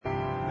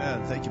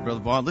Amen. Thank you, Brother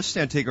Vaughn. Let's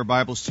stand and take our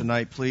Bibles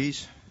tonight,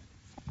 please.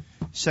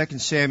 2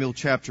 Samuel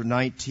chapter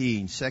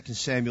 19. 2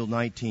 Samuel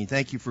 19.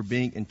 Thank you for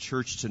being in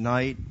church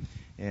tonight.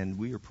 And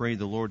we are praying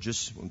the Lord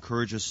just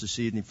encourage us this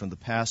evening from the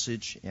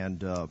passage and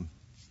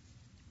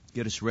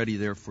get us ready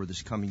there for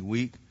this coming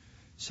week.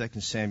 2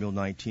 Samuel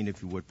 19,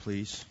 if you would,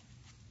 please.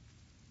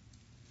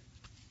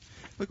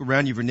 Look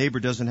around you. If your neighbor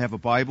doesn't have a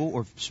Bible,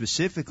 or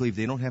specifically if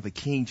they don't have a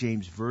King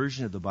James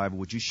version of the Bible,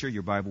 would you share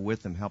your Bible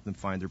with them, help them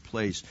find their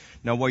place?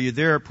 Now, while you're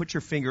there, put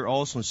your finger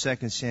also in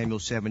 2 Samuel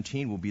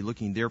 17. We'll be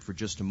looking there for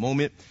just a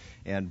moment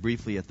and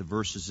briefly at the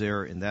verses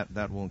there, and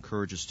that will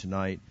encourage us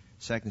tonight.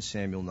 2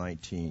 Samuel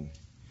 19.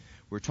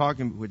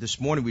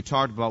 This morning we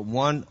talked about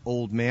one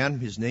old man.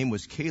 His name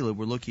was Caleb.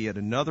 We're looking at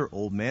another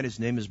old man. His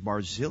name is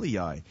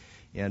Barzillai.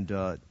 And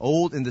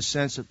old in the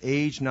sense of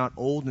age, not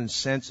old in the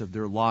sense of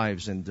their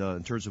lives and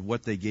in terms of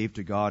what they gave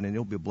to God, and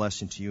it'll be a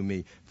blessing to you and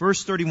me.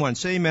 Verse 31,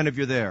 say amen if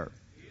you're there.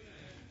 Amen.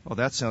 Oh,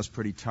 that sounds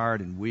pretty tired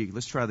and weak.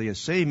 Let's try that again.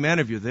 Say amen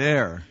if you're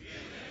there. Amen.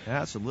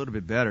 That's a little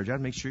bit better. You got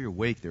to make sure you're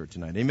awake there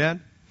tonight.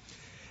 Amen?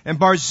 And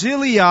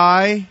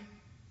Barzillai,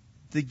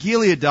 the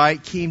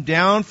Gileadite, came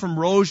down from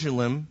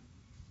Rogelim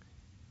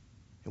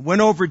and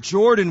went over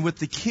Jordan with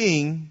the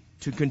king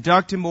to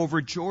conduct him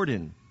over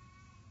Jordan.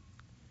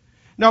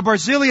 Now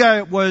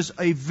Barzillai was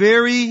a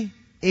very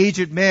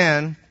aged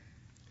man,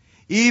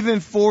 even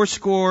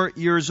 80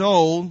 years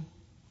old,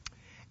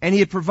 and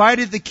he had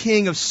provided the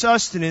king of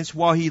sustenance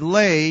while he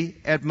lay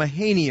at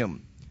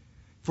Mahanaim,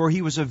 for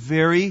he was a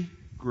very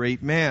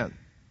great man.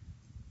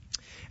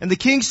 And the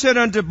king said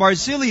unto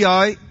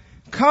Barzillai,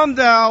 come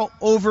thou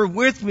over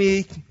with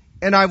me,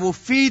 and I will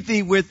feed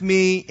thee with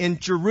me in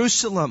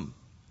Jerusalem.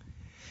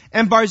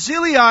 And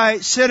Barzillai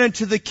said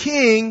unto the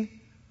king,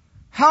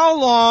 how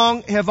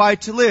long have I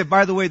to live?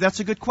 By the way, that's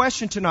a good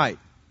question tonight.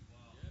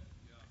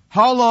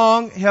 How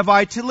long have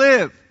I to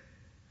live?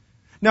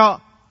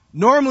 Now,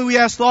 normally we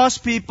ask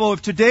lost people,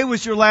 if today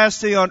was your last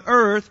day on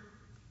earth,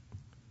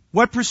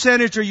 what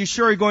percentage are you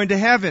sure you're going to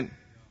heaven?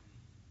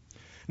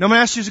 Now I'm going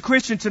to ask you as a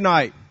Christian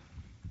tonight,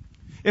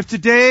 if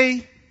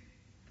today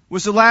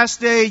was the last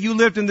day you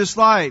lived in this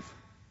life,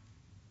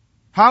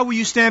 how will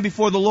you stand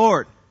before the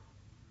Lord?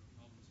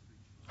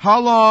 How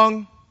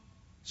long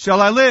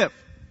shall I live?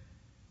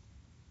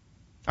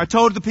 I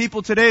told the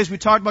people today as we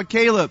talked about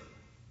Caleb,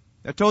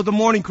 I told the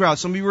morning crowd,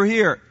 some of you were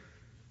here.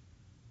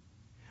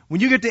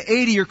 When you get to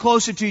 80, you're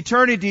closer to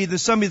eternity than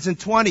somebody that's in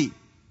 20.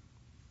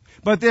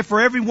 But that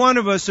for every one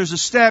of us, there's a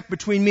step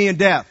between me and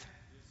death.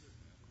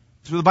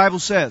 That's what the Bible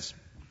says.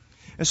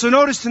 And so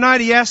notice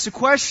tonight he asks the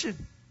question,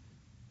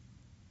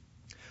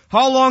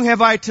 how long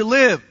have I to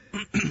live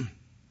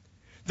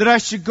that I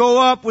should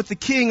go up with the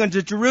king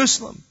unto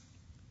Jerusalem?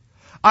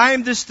 I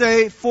am this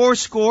day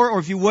 80, or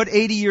if you would,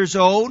 80 years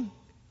old.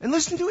 And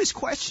listen to his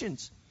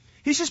questions.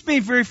 He's just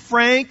being very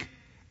frank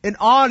and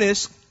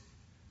honest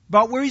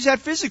about where he's at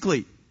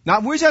physically.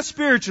 Not where he's at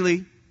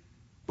spiritually,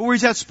 but where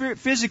he's at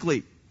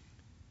physically.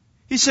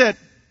 He said,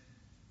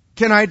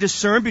 can I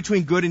discern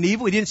between good and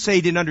evil? He didn't say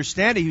he didn't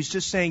understand it. He was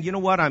just saying, you know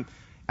what,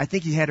 I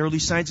think he had early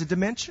signs of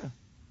dementia.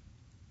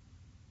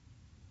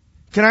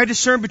 Can I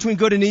discern between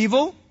good and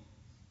evil?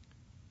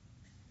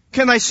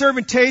 Can thy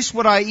servant taste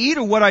what I eat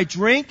or what I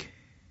drink?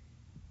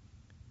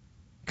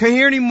 Can I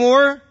hear any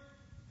more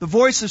the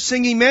voice of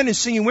singing men and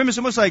singing women? It's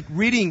almost like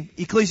reading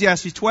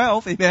Ecclesiastes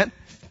 12. Amen.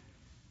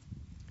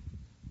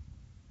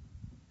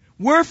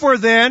 Wherefore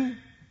then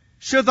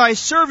should thy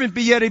servant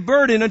be yet a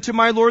burden unto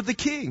my lord the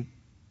king?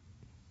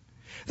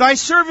 Thy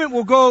servant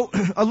will go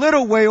a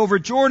little way over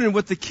Jordan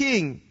with the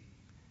king.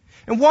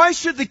 And why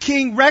should the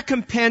king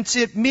recompense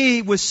it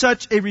me with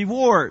such a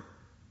reward?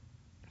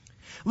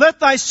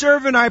 Let thy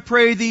servant, I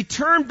pray thee,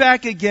 turn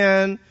back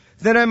again,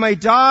 that I may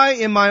die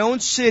in my own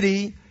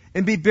city,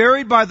 and be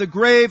buried by the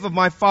grave of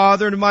my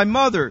father and my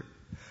mother.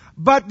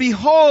 But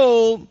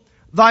behold,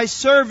 thy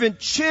servant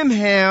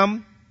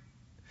Chimham,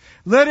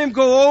 let him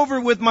go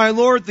over with my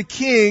lord the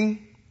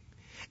king,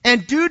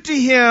 and do to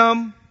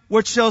him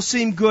what shall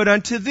seem good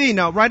unto thee.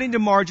 Now, write into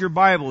marge your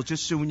Bible,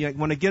 just so when you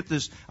want to get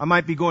this, I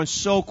might be going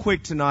so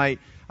quick tonight,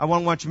 I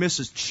won't want you to miss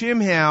this.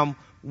 Chimham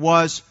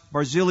was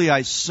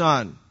Barzillai's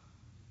son.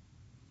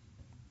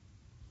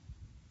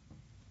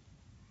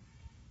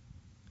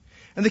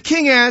 And the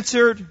king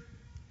answered,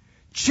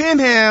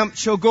 Chimham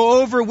shall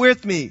go over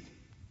with me,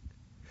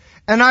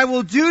 and I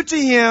will do to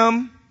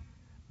him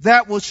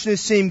that which shall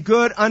seem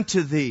good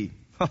unto thee.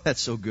 Oh,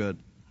 that's so good.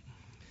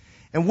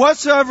 And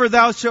whatsoever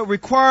thou shalt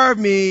require of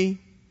me,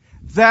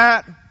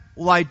 that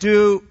will I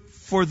do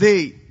for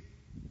thee.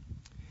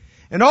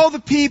 And all the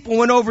people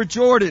went over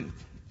Jordan.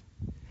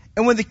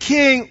 And when the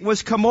king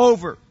was come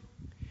over,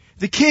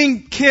 the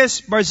king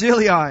kissed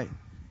Barzillai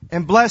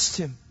and blessed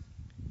him,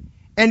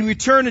 and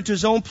returned into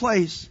his own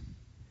place.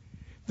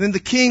 Then the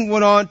king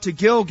went on to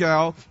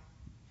Gilgal,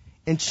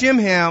 and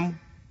Chimham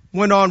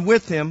went on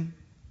with him,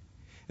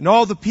 and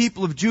all the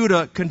people of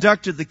Judah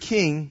conducted the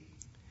king,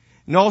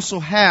 and also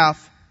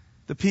half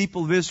the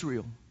people of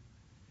Israel.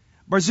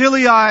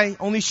 Barzillai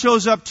only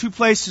shows up 2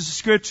 places in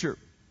Scripture.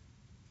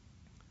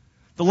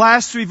 The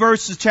last three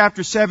verses,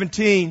 chapter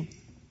 17,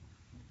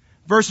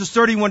 verses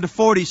 31 to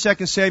 40,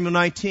 2 Samuel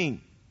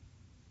 19.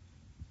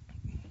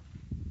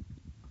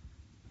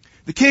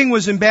 The king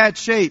was in bad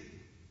shape.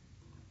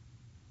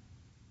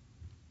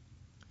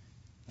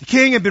 The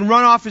king had been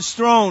run off his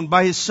throne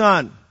by his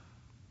son.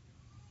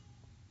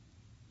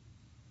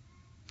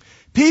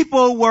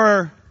 People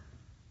were,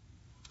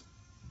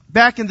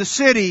 back in the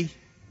city,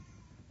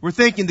 were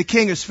thinking the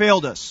king has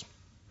failed us.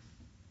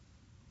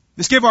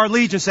 Let's give our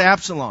allegiance to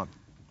Absalom.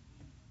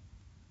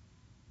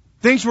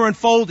 Things were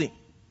unfolding.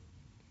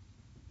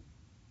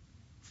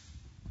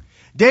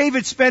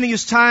 David spending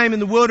his time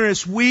in the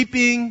wilderness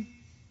weeping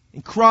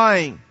and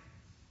crying.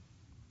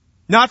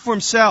 Not for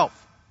himself,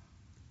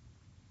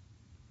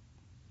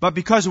 but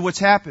because of what's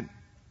happened.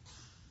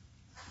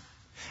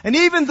 And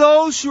even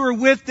those who are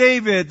with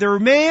David, there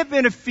may have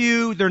been a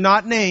few, they're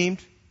not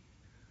named,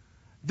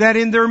 that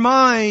in their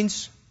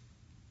minds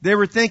they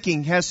were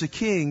thinking, has the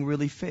king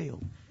really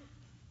failed?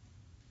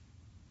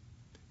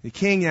 The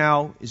king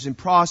now is in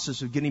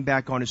process of getting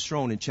back on his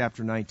throne in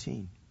chapter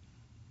 19.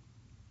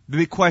 The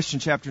big question,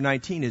 chapter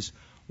 19, is,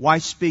 why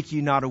speak ye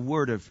not a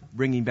word of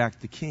bringing back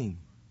the king?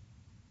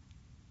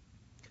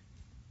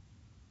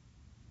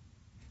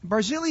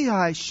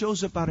 Barzillai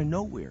shows up out of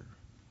nowhere.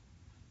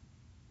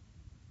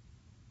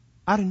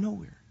 Out of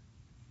nowhere.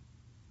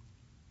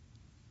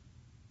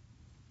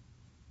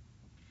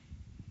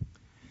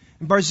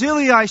 And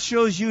Barzillai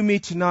shows you and me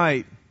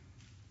tonight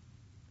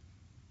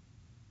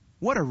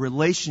what a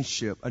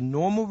relationship, a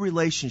normal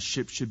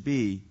relationship should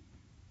be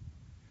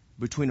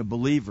between a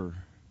believer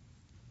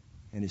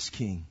and his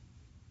king.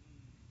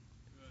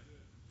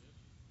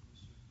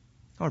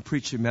 I want to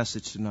preach a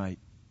message tonight.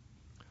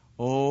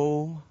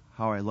 Oh,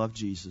 how I love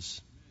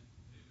Jesus.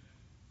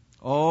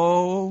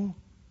 Oh,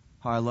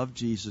 how I love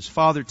Jesus.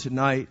 Father,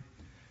 tonight,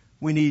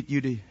 we need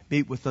you to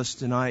meet with us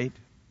tonight.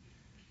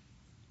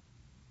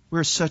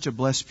 We're such a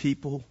blessed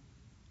people.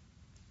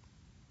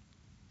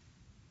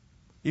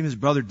 Even as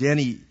Brother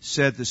Denny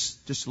said this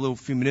just a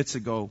few minutes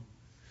ago,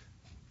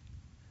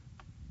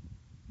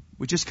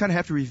 we just kind of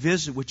have to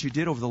revisit what you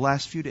did over the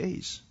last few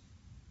days.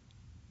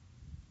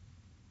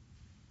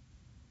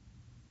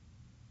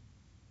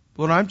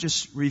 Lord, I'm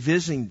just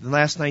revisiting the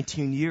last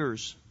 19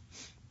 years.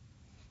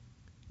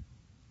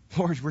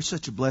 Lord, we're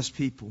such a blessed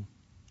people.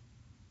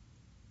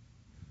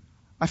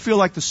 I feel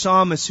like the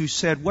psalmist who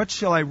said, what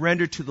shall I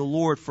render to the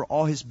Lord for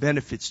all his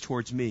benefits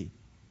towards me?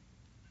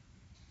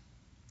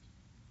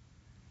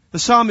 The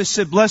psalmist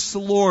said, bless the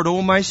Lord,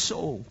 O my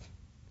soul,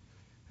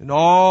 and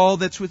all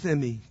that's within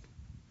me.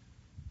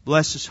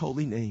 Bless his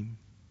holy name.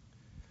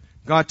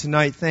 God,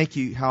 tonight, thank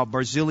you how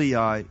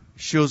Barzillai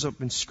shows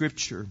up in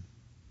Scripture.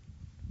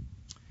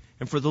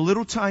 And for the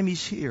little time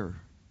he's here,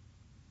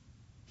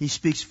 he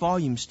speaks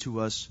volumes to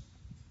us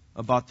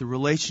about the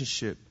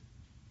relationship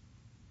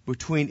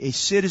between a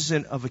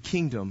citizen of a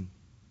kingdom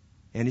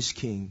and his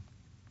king.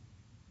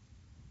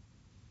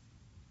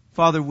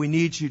 Father, we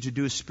need you to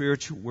do a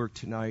spiritual work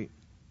tonight.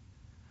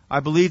 I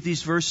believe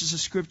these verses of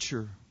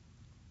Scripture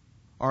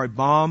are a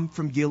balm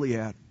from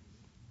Gilead.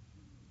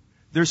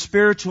 They're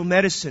spiritual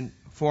medicine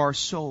for our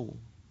soul.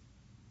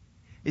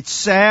 It's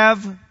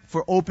salve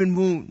for open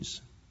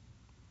wounds.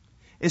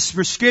 It's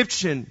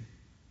prescription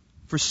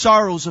for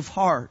sorrows of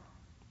heart.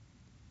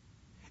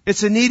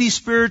 It's a needy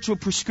spiritual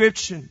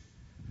prescription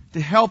to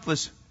help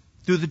us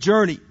through the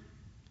journey.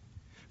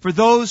 For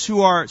those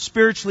who are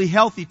spiritually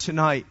healthy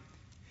tonight,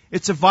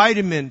 it's a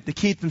vitamin to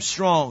keep them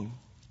strong.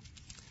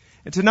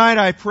 And tonight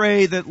I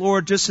pray that,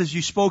 Lord, just as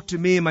you spoke to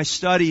me in my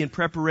study and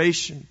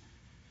preparation,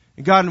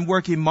 and God, in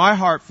working my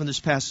heart from this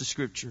passage of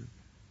Scripture,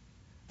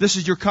 this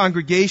is your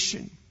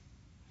congregation.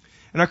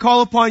 And I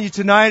call upon you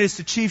tonight as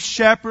the chief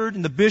shepherd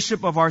and the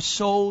bishop of our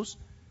souls,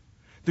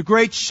 the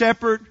great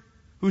shepherd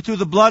who through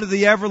the blood of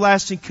the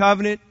everlasting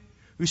covenant,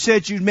 who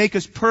said you'd make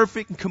us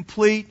perfect and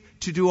complete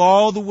to do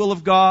all the will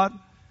of God.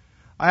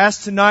 I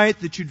ask tonight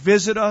that you'd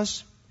visit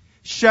us,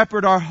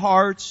 shepherd our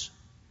hearts.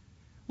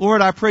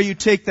 Lord, I pray you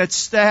take that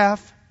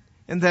staff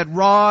and that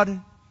rod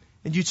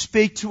and you'd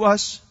speak to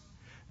us.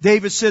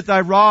 David said,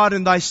 thy rod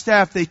and thy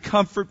staff, they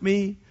comfort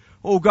me.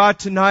 Oh God,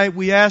 tonight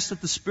we ask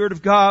that the Spirit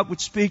of God would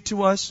speak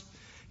to us.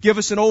 Give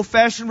us an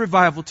old-fashioned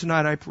revival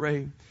tonight, I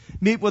pray.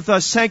 Meet with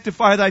us.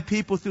 Sanctify thy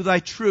people through thy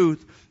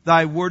truth.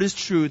 Thy word is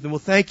truth. And we'll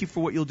thank you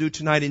for what you'll do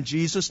tonight in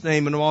Jesus'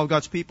 name. And all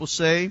God's people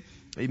say,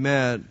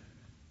 amen.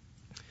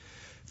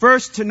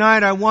 First,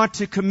 tonight I want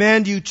to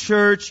commend you,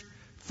 church,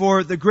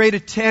 for the great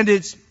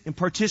attendance and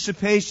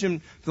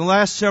participation the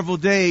last several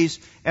days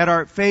at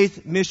our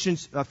Faith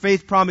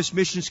Promise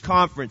Missions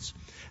Conference.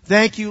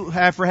 Thank you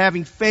for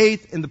having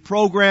faith in the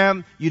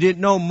program. You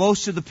didn't know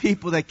most of the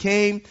people that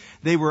came.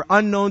 They were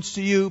unknowns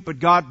to you, but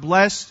God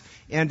blessed.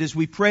 And as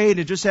we prayed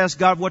and just asked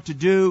God what to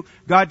do,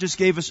 God just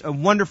gave us a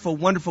wonderful,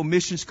 wonderful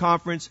missions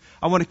conference.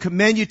 I want to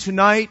commend you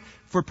tonight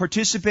for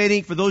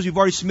participating, for those who've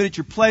already submitted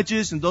your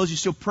pledges and those who are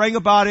still praying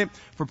about it,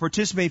 for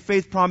participating in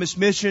Faith Promise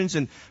Missions,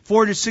 and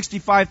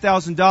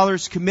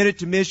 $465,000 committed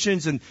to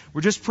missions. And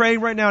we're just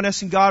praying right now and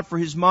asking God for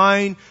His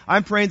mind.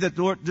 I'm praying that,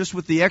 Lord, just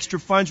with the extra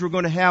funds we're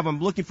going to have, I'm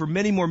looking for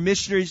many more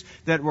missionaries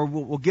that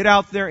will get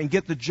out there and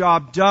get the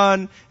job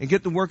done and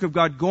get the work of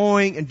God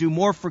going and do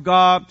more for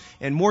God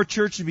and more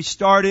churches to be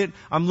started.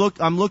 I'm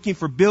looking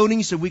for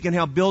buildings that we can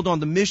help build on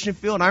the mission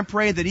field. And I'm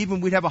praying that even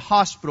we'd have a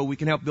hospital we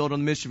can help build on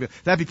the mission field.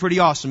 That'd be pretty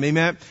awesome.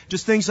 Amen.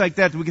 Just things like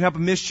that we can help a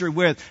missionary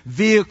with.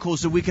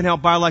 Vehicles that we can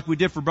help buy like we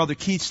did for Brother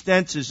Keith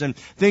Stensis, and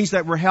things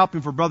that we're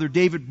helping for Brother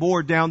David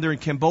Board down there in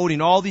Cambodia,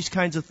 and all these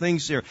kinds of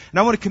things there. And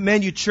I want to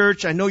commend you,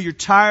 church. I know you're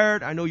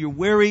tired. I know you're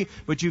weary,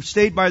 but you've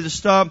stayed by the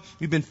stuff.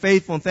 You've been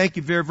faithful, and thank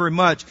you very, very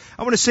much.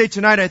 I want to say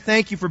tonight, I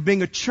thank you for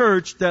being a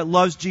church that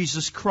loves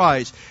Jesus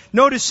Christ.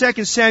 Notice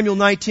 2 Samuel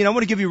 19. I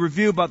want to give you a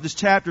review about this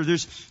chapter.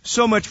 There's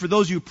so much for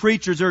those of you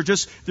preachers.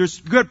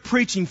 There's good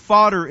preaching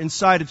fodder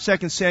inside of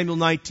 2 Samuel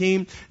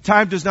 19.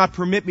 Time does not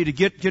permit me to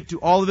get to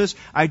all of this.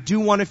 I do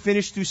want to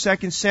finish through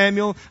 2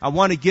 Samuel. I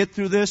want to get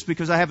through this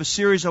because I have a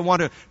series I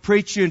want to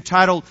preach you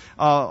entitled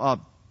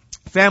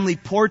Family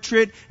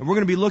Portrait, and we're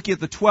going to be looking at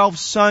the 12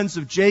 sons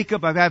of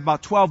Jacob. I've had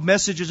about 12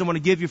 messages I want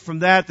to give you from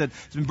that's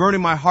been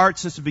burning my heart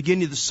since the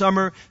beginning of the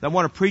summer that I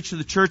want to preach to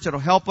the church that'll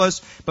help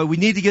us. But we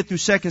need to get through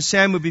 2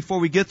 Samuel before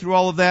we get through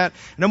all of that.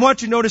 And I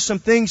want you to notice some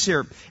things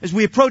here. As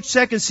we approach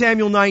 2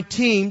 Samuel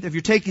 19, if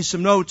you're taking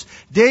some notes,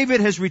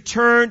 David has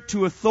returned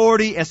to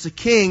authority as the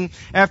king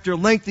after a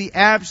lengthy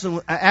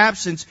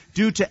absence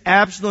due to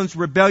Absalom's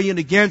rebellion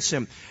against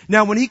him.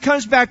 Now, when he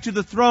comes back to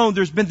the throne,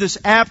 there's been this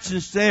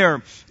absence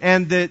there,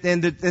 and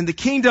the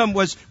kingdom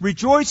was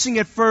rejoicing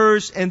at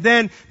first, and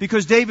then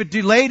because David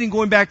delayed in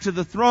going back to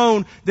the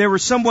throne, they were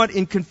somewhat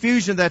in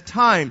confusion at that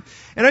time.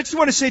 And I just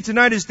want to say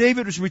tonight, as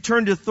David was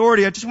returned to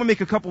authority, I just want to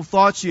make a couple of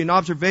thoughts to you and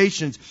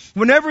observations.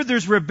 Whenever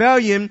there's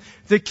rebellion,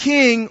 the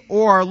king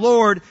or our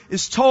Lord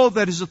is told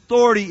that his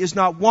authority is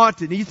not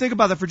wanted. And you think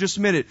about that for just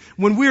a minute.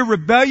 When we're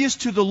rebellious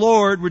to the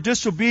Lord, we're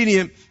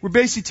disobedient, we're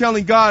basically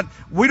telling God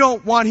we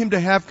don't want Him to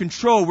have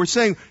control. We're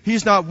saying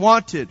He's not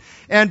wanted.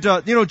 And,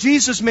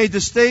 Jesus made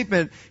this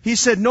statement. He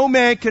said, no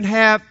man can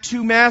have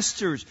two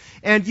masters.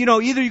 And,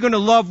 either you're going to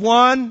love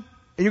one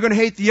and you're going to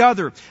hate the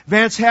other.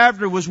 Vance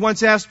Havner was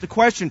once asked the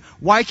question,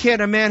 why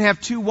can't a man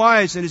have two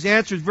wives? And his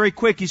answer is very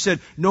quick. He said,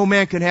 no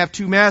man can have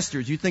two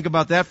masters. You think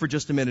about that for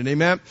just a minute.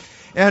 Amen?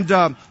 And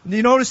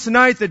you notice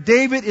tonight that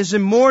David is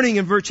in mourning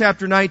in verse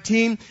chapter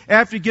 19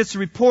 after he gets the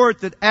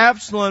report that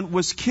Absalom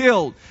was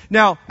killed.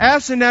 Now,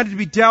 Absalom had to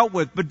be dealt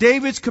with, but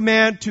David's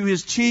command to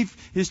his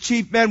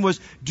chief men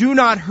was, do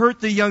not hurt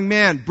the young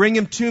man. Bring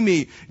him to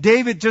me.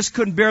 David just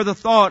couldn't bear the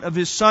thought of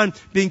his son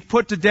being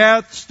put to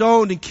death,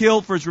 stoned, and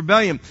killed for his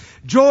rebellion.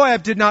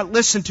 Joab did not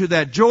listen to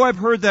that. Joab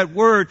heard that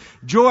word.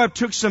 Joab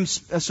took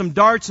some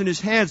darts in his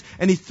hands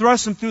and he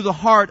thrust them through the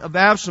heart of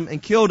Absalom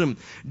and killed him.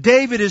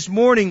 David is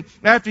mourning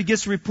after he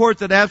gets the report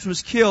that Absalom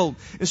was killed.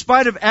 In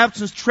spite of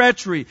Absalom's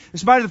treachery, in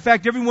spite of the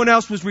fact everyone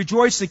else was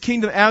rejoicing the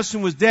kingdom of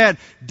Absalom was dead,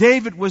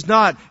 David was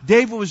not.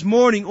 David was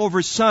mourning over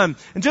his son.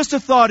 And just a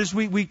thought as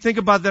we think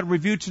about that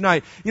review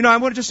tonight. I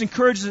want to just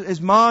encourage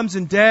as moms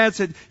and dads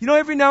that,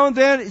 every now and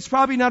then it's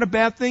probably not a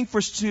bad thing for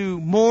us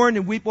to mourn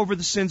and weep over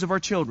the sins of our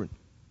children.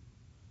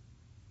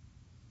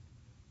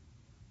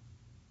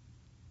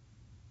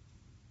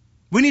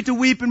 We need to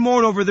weep and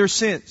mourn over their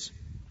sins.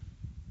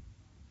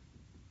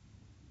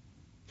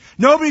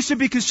 Nobody should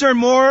be concerned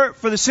more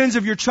for the sins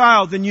of your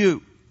child than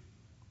you.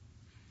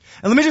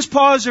 And let me just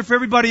pause there for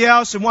everybody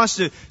else that wants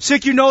to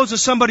stick your nose in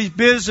somebody's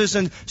business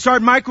and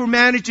start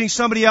micromanaging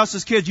somebody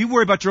else's kids. You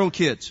worry about your own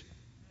kids.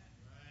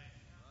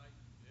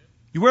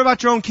 You worry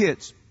about your own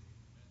kids.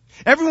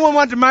 Everyone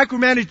wanted to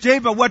micromanage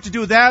David about what to do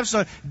with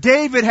Absalom.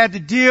 David had to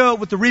deal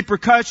with the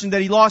repercussion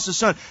that he lost his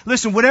son.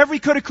 Listen, whatever he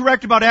could have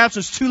corrected about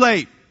Absalom, it's too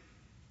late.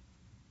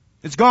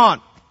 It's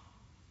gone.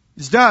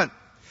 It's done.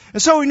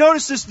 And so we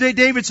notice this day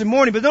David's in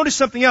mourning, but notice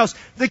something else.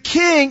 The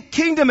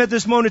kingdom at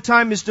this moment in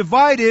time is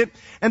divided,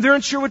 and they're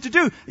unsure what to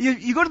do.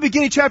 You go to the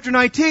beginning of chapter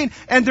 19,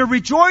 and they're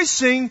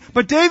rejoicing,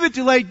 but David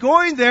delayed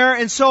going there,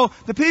 and so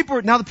the people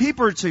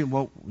are saying,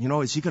 well,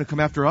 is he going to come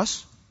after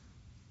us?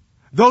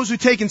 Those who've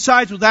taken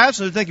sides with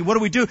Absalom are thinking, what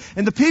do we do?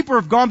 And the people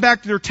have gone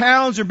back to their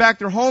towns or back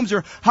to their homes.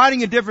 They're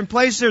hiding in different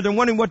places. They're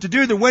wondering what to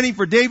do. They're waiting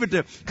for David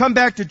to come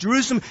back to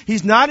Jerusalem.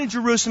 He's not in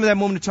Jerusalem at that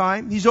moment in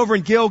time. He's over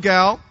in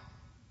Gilgal.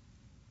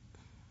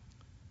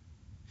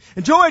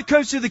 And Joab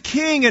comes to the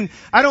king, and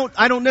I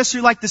don't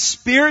necessarily like the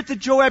spirit that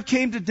Joab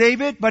came to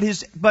David, but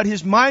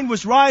his mind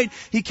was right.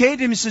 He came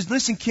to him and says,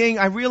 listen, king,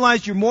 I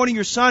realize you're mourning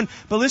your son,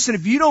 but listen,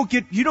 if you don't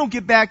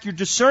get back your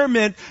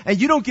discernment and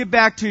you don't get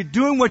back to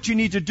doing what you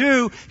need to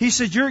do, he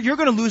says, you're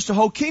going to lose the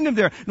whole kingdom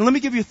there. Now let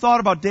me give you a thought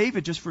about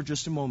David just for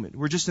a moment.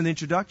 We're just an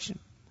introduction.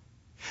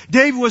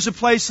 David was a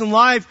place in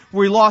life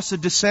where he lost a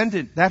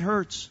descendant. That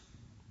hurts.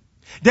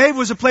 David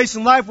was a place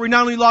in life where he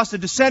not only lost a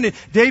descendant,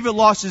 David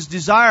lost his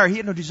desire. He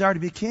had no desire to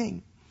be a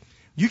king.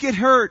 You get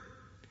hurt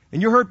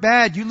And you're hurt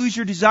bad. You lose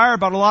your desire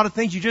about a lot of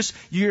things.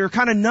 You're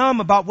kind of numb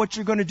about what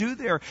you're going to do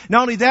there.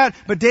 Not only that,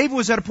 but David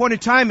was at a point in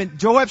time, and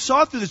Joab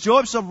saw through this.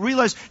 Joab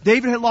realized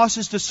David had lost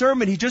his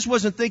discernment. He just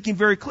wasn't thinking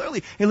very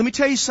clearly. Hey, let me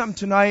tell you something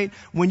tonight.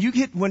 When you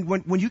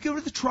go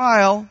to the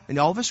trial, and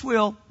all of us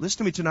will, listen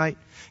to me tonight.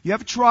 You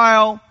have a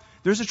trial.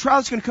 There's a trial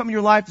that's going to come in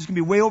your life that's going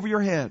to be way over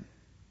your head.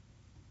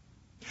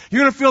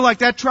 You're going to feel like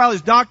that trial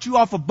has knocked you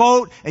off a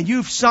boat and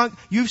you've sunk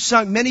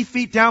many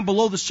feet down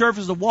below the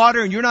surface of the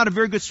water, and you're not a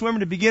very good swimmer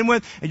to begin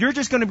with, and you're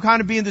just going to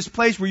kind of be in this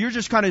place where you're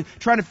just kind of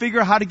trying to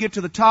figure out how to get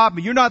to the top,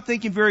 but you're not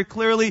thinking very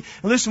clearly.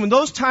 And listen, when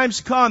those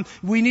times come,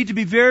 we need to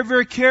be very,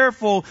 very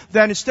careful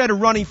that instead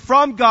of running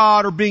from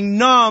God or being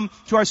numb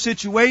to our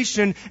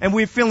situation and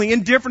we're feeling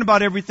indifferent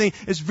about everything,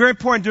 it's very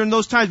important during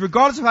those times,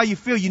 regardless of how you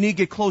feel, you need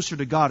to get closer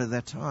to God at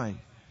that time.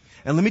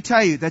 And let me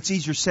tell you, that's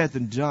easier said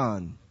than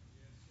done.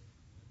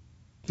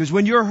 Because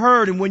when you're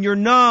hurt and when you're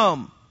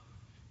numb,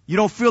 you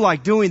don't feel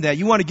like doing that.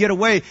 You want to get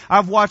away.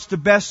 I've watched the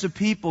best of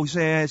people who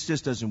say, it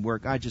just doesn't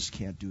work. I just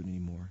can't do it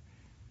anymore.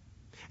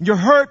 And you're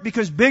hurt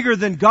because bigger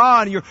than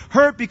God, and you're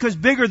hurt because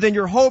bigger than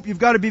your hope. You've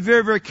got to be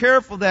very, very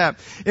careful of that.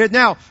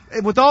 Now,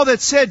 with all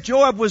that said,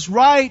 Joab was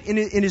right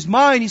in his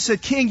mind. He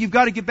said, King, you've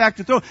got to get back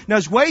to the throne. Now,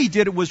 his way he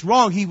did it was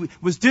wrong. He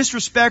was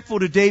disrespectful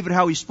to David,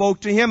 how he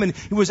spoke to him, and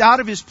he was out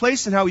of his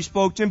place in how he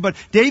spoke to him, but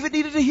David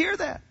needed to hear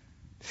that.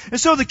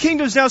 And so the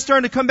kingdom is now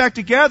starting to come back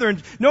together.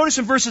 And notice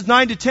in verses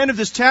 9 to 10 of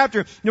this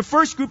chapter, the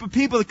first group of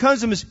people that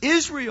comes to him is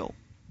Israel.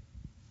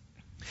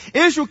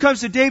 Israel comes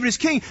to David as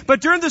king. But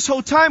during this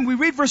whole time, we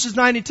read verses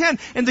 9 and 10,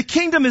 and the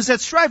kingdom is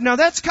at strife. Now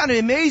that's kind of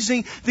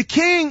amazing. The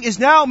king is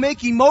now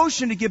making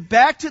motion to get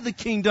back to the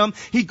kingdom.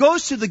 He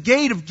goes to the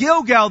gate of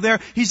Gilgal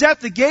there. He's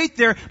at the gate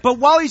there. But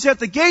while he's at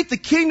the gate, the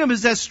kingdom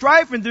is at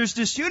strife and there's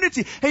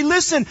disunity. Hey,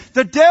 listen,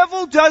 the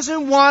devil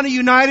doesn't want a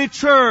united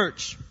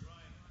church.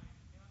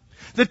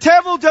 The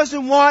devil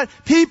doesn't want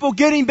people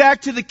getting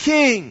back to the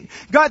king.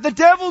 God, the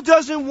devil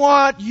doesn't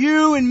want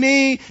you and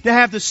me to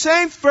have the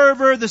same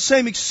fervor, the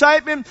same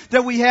excitement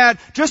that we had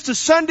just a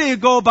Sunday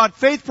ago about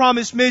Faith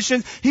Promise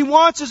Mission. He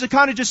wants us to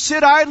kind of just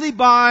sit idly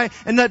by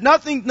and let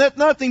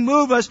nothing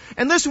move us.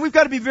 And listen, we've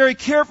got to be very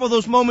careful of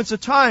those moments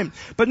of time.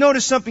 But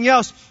notice something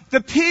else.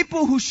 The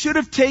people who should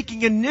have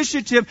taken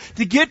initiative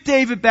to get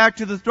David back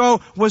to the throne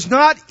was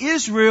not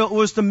Israel, it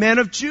was the men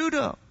of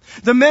Judah.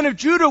 The men of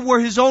Judah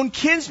were his own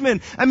kinsmen.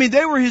 I mean,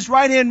 they were his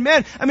right-hand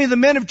men. I mean, the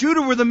men of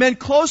Judah were the men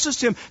closest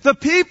to him. The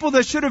people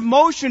that should have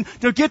motioned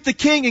to get the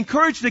king,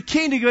 encourage the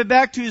king to get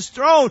back to his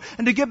throne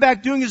and to get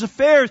back doing his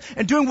affairs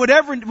and doing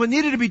whatever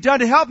needed to be done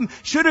to help him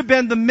should have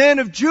been the men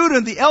of Judah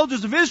and the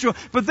elders of Israel.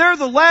 But they're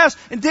the last.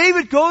 And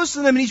David goes to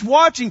them and he's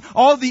watching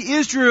all the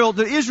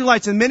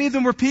Israelites, and many of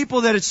them were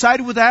people that had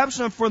sided with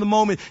Absalom for the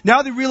moment.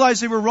 Now they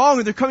realize they were wrong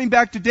and they're coming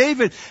back to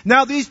David.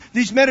 Now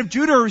these men of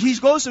Judah, he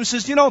goes to them and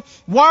says,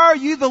 why are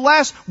you the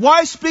last?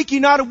 Why speak ye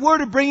not a word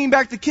of bringing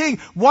back the king?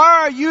 Why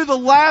are you the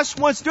last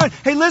ones to do it?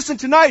 Hey, listen,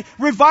 tonight,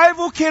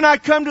 revival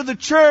cannot come to the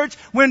church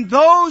when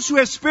those who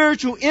have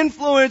spiritual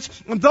influence,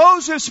 and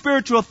those who have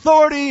spiritual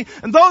authority,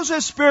 and those who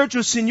have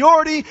spiritual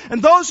seniority,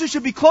 and those who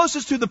should be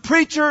closest to the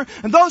preacher,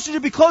 and those who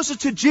should be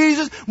closest to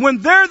Jesus,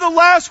 when they're the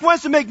last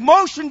ones to make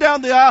motion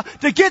down the aisle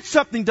to get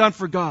something done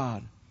for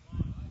God.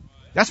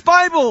 That's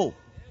Bible.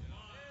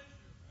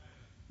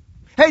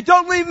 Hey,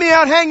 don't leave me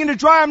out hanging to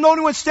dry. I'm the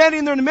only one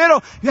standing there in the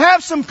middle. You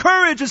have some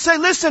courage and say,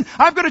 listen,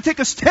 I'm going to take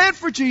a stand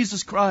for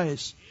Jesus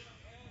Christ.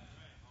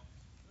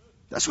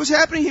 That's what's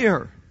happening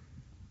here.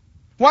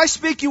 Why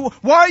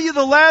are you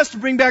the last to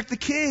bring back the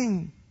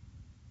king?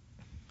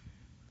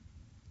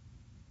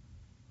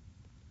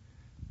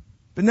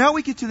 But now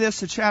we get to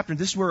this chapter.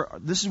 This is where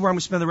I'm going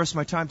to spend the rest of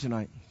my time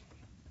tonight.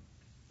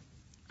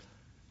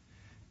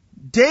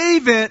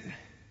 David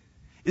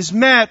is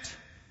met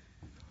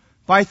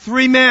by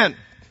 3 men.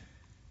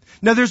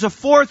 Now there's a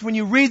fourth when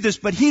you read this,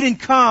 but he didn't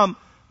come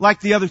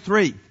like the other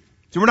 3.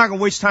 So we're not going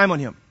to waste time on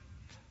him.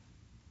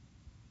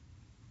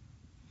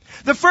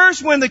 The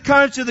first one that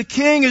comes to the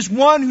king is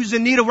one who's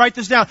in need of, write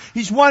this down,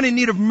 he's one in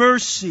need of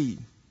mercy.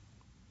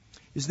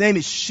 His name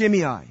is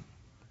Shimei.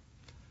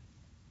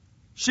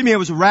 Shimei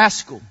was a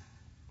rascal.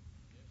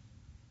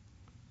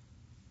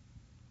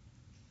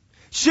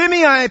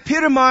 Shimei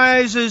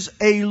epitomizes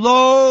a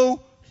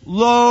low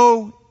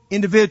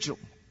individual.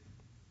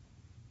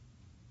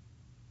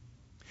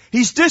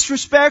 He's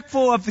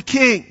disrespectful of the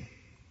king.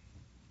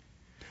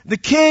 The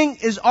king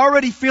is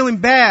already feeling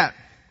bad.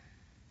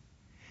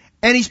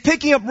 And he's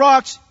picking up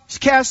rocks, he's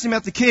casting them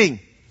at the king.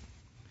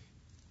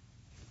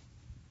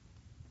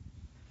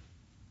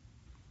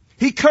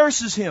 He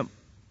curses him.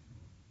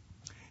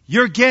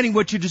 You're getting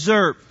what you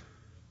deserve.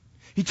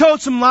 He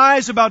told some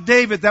lies about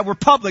David that were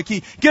public.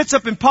 He gets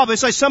up in public.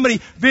 It's like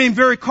somebody being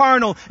very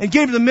carnal and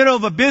getting in the middle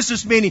of a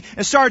business meeting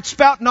and started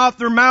spouting off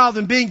their mouth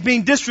and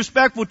being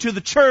disrespectful to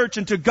the church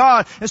and to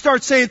God and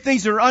start saying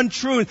things that are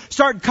untrue and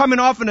start coming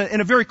off in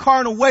a very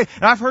carnal way.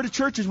 And I've heard of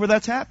churches where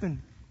that's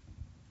happened.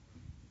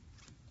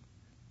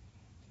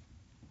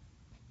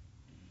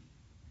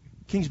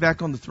 King's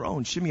back on the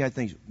throne. Shimei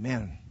thinks,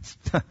 man,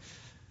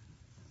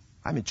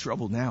 I'm in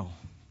trouble now.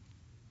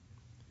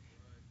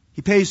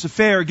 He pays the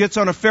fare, gets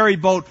on a ferry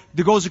boat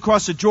that goes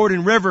across the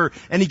Jordan River,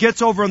 and he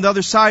gets over on the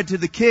other side to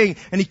the king,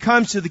 and he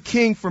comes to the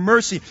king for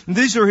mercy. And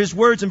these are his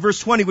words in verse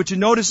 20. Would you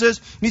notice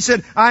this? He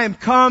said, I am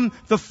come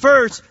the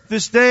first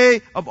this day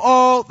of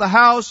all the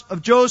house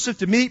of Joseph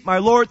to meet my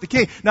Lord the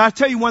king. Now I'll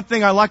tell you one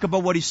thing I like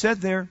about what he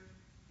said there.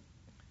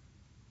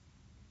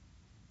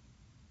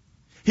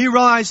 He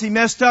realized he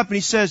messed up, and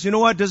he says, you know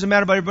what? It doesn't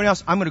matter about everybody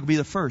else. I'm going to be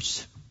the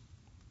first.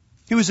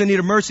 He was in need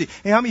of mercy.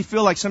 Hey, how many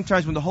feel like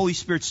sometimes when the Holy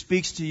Spirit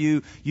speaks to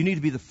you, you need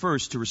to be the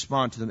first to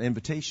respond to the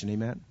invitation?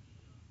 Amen?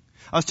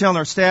 I was telling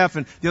our staff,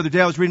 and the other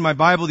day I was reading my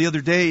Bible the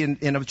other day, and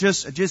I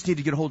just need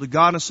to get a hold of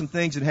God on some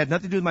things, and it had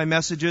nothing to do with my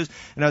messages.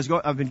 And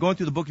I've been going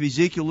through the book of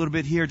Ezekiel a little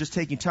bit here, just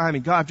taking time.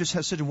 And God, I've just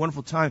had such a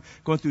wonderful time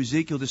going through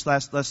Ezekiel this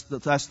last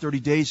 30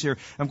 days here.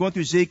 I'm going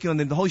through Ezekiel, and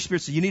then the Holy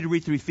Spirit said, you need to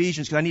read through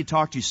Ephesians, because I need to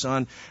talk to you,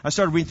 son. I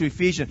started reading through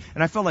Ephesians,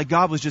 and I felt like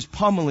God was just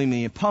pummeling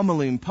me and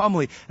pummeling and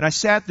pummeling. And I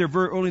sat there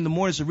very early in the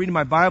morning, reading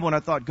my Bible, and I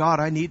thought,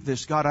 God, I need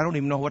this. God, I don't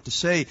even know what to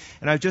say.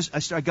 And I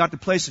got to the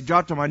place, I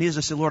dropped on my knees.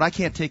 I said, Lord, I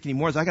can't take any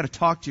more. I got to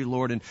talk to you,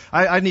 Lord. And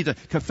I need to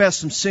confess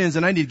some sins,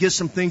 and I need to get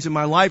some things in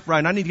my life right,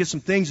 and I need to get some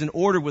things in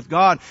order with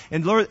God.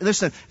 And Lord,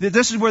 listen,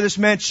 this is where this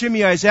man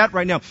Shimei is at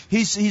right now.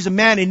 He's a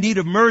man in need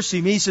of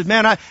mercy. He says,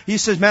 man,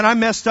 I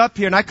messed up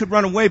here, and I could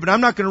run away, but I'm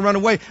not going to run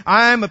away.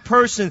 I'm a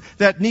person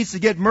that needs to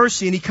get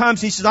mercy. And he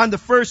comes, and he says, I'm the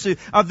first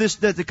of this,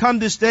 to come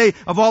this day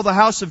of all the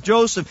house of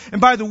Joseph. And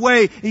by the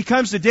way, he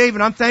comes to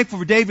David. I'm thankful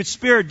for David's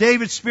spirit.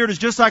 David's spirit is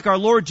just like our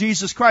Lord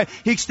Jesus Christ.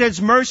 He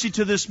extends mercy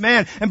to this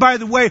man. And by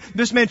the way,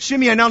 this man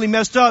Shimei not only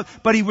messed up,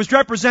 but he was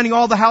representing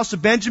all the house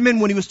of Benjamin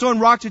when he was throwing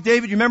rocks at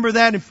David. You remember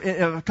that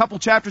in a couple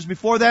chapters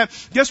before that?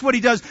 Guess what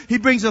he does? He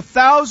brings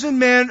 1,000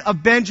 men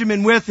of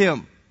Benjamin with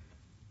him.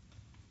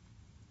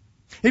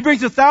 He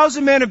brings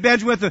 1,000 men of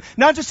Benjamin with him.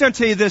 Now, just to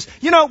tell you this,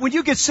 when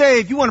you get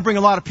saved, you want to bring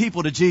a lot of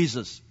people to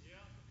Jesus.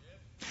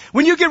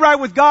 When you get right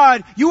with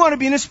God, you want to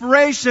be an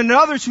inspiration to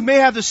others who may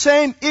have the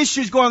same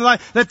issues going on in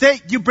life,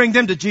 that you bring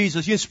them to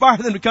Jesus. You inspire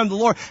them to come to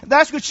the Lord.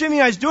 That's what Shimei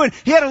is doing.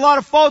 He had a lot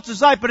of faults in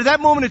his life, but at that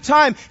moment in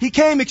time, he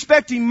came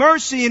expecting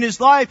mercy in his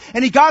life,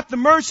 and he got the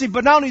mercy.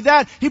 But not only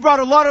that, he brought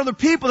a lot of other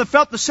people that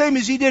felt the same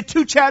as he did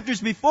 2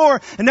 chapters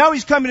before, and now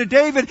he's coming to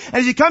David, and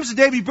as he comes to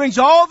David, he brings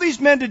all these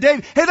men to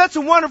David. Hey, that's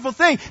a wonderful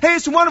thing. Hey,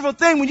 it's a wonderful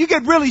thing when you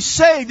get really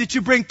saved that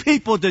you bring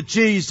people to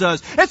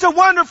Jesus. It's a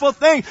wonderful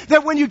thing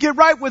that when you get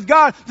right with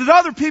God, that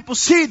other people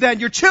see that,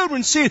 your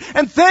children see it,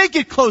 and they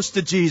get close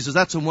to Jesus.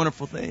 That's a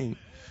wonderful thing.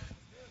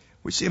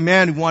 We see a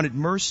man who wanted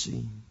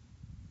mercy.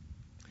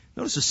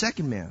 Notice the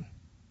second man.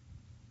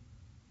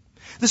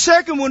 The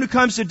second one who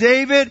comes to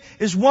David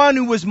is one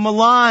who was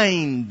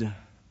maligned.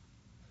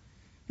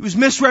 He was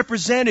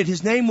misrepresented.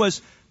 His name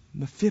was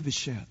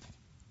Mephibosheth.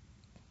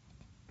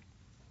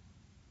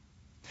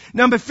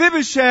 Now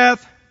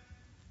Mephibosheth,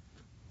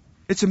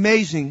 it's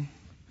amazing.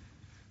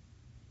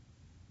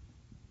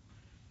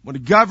 When a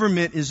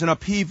government is in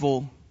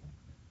upheaval,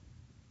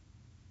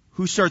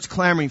 who starts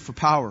clamoring for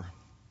power?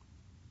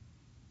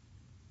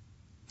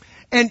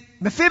 And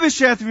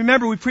Mephibosheth,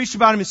 remember we preached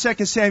about him in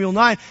 2 Samuel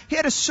 9, he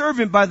had a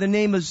servant by the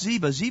name of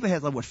Ziba. Ziba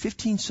had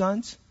 15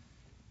 sons?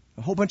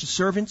 A whole bunch of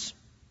servants?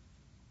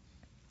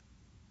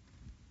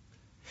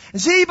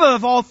 And Ziba,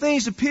 of all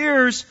things,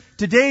 appears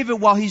to David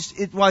while he's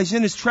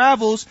in his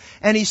travels,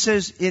 and he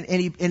says, and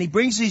he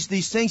brings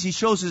these things. He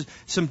shows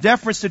some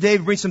deference to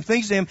David, brings some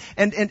things to him,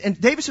 and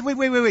David said,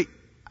 wait.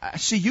 I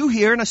see you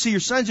here, and I see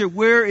your sons here.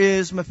 Where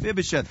is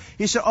Mephibosheth?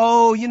 He said,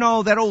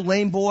 that old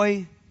lame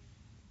boy.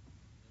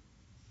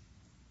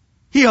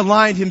 He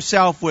aligned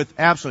himself with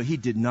Absalom. He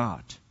did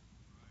not.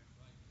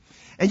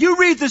 And you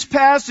read this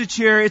passage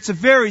here, it's a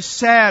very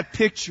sad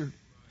picture.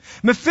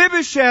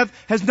 Mephibosheth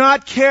has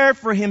not cared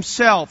for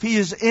himself. He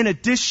is in a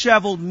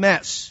disheveled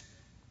mess.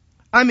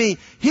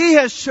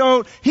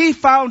 He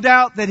found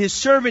out that his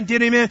servant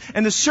did him in,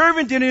 and the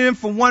servant did him in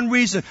for one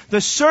reason.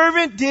 The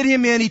servant did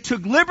him in. He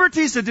took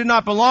liberties that did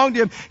not belong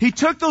to him. He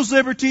took those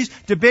liberties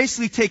to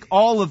basically take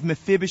all of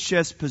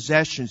Mephibosheth's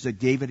possessions that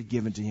David had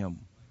given to him.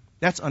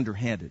 That's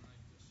underhanded.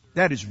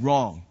 That is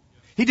wrong.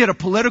 He did a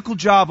political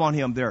job on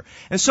him there.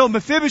 And so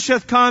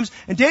Mephibosheth comes,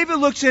 and David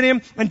looks at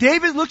him, and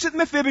David looks at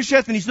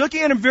Mephibosheth, and he's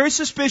looking at him very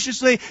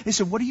suspiciously. He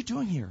said, what are you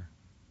doing here?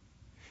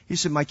 He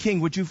said, my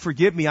king, would you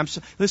forgive me?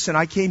 Listen,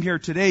 I came here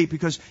today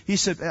because he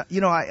said,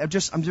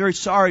 I'm very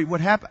sorry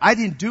what happened. I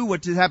didn't do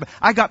what did happen.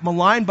 I got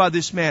maligned by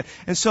this man.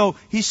 And so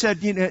he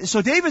said,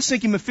 so David's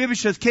thinking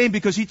Mephibosheth came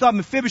because he thought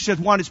Mephibosheth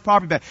wanted his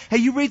property back. Hey,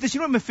 you read this. You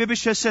know what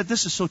Mephibosheth said?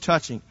 This is so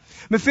touching.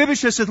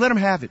 Mephibosheth said, let him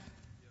have it.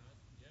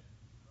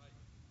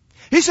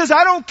 He says,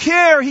 I don't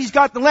care he's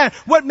got the land.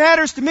 What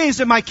matters to me is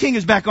that my king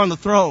is back on the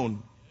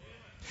throne.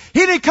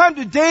 He didn't come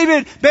to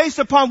David based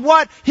upon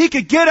what he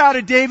could get out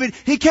of David.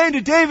 He came to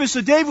David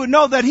so David would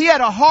know that he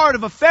had a heart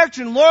of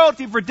affection and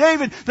loyalty for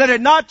David that had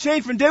not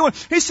changed from day one.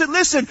 He said,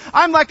 listen,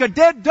 I'm like a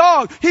dead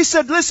dog. He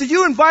said, listen,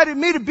 you invited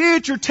me to be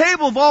at your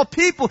table of all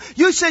people.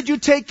 You said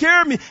you'd take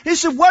care of me. He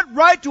said, what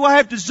right do I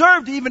have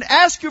deserved to even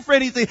ask you for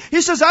anything?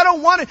 He says, I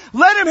don't want it.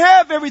 Let him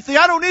have everything.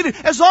 I don't need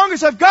it. As long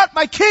as I've got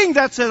my king,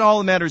 that's it. All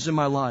that matters in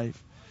my life.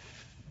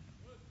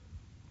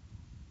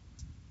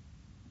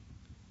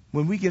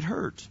 when we get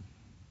hurt.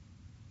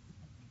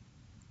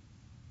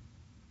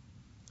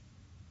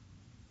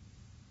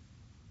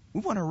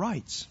 We want our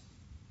rights.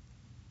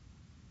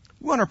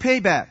 We want our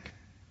payback.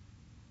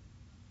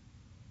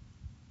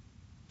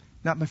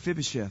 Not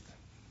Mephibosheth.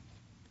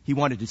 He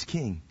wanted his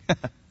king.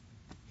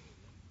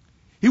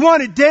 He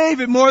wanted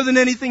David more than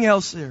anything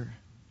else there.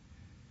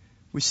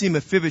 We see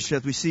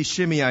Mephibosheth. We see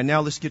Shimei.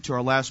 Now let's get to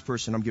our last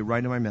person. I'm getting right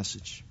into my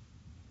message.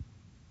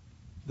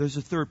 There's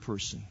a third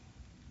person.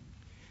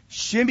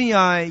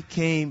 Shimei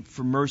came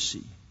for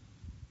mercy.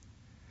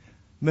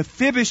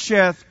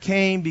 Mephibosheth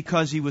came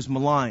because he was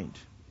maligned.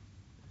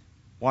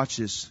 Watch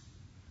this.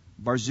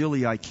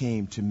 Barzillai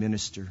came to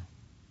minister.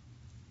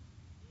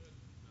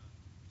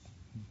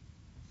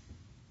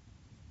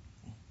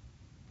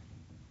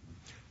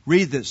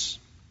 Read this.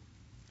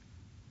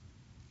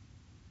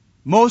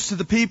 Most of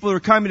the people who were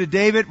coming to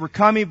David were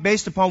coming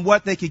based upon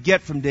what they could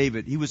get from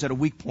David. He was at a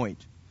weak point.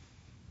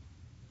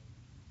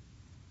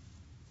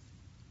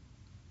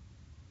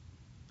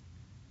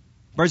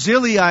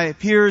 Barzillai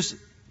appears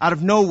out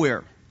of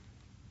nowhere.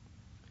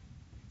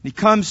 He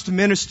comes to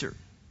minister.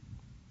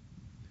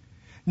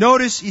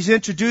 Notice he's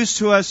introduced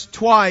to us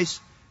twice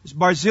as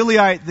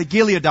Barzillai the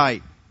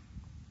Gileadite.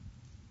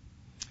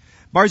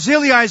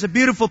 Barzillai is a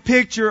beautiful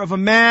picture of a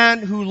man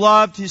who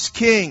loved his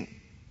king.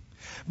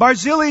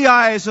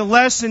 Barzillai is a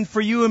lesson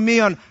for you and me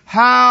on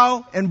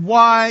how and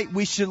why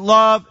we should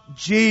love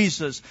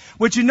Jesus.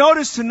 What you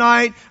notice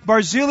tonight,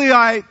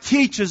 Barzillai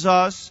teaches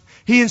us,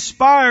 he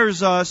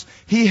inspires us,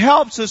 he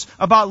helps us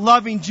about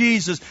loving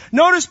Jesus.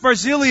 Notice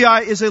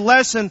Barzillai is a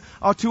lesson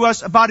to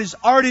us about his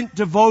ardent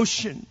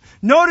devotion.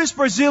 Notice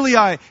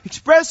Barzillai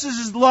expresses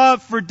his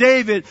love for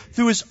David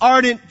through his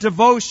ardent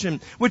devotion.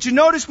 Would you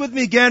notice with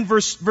me again,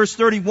 verse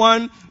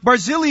 31?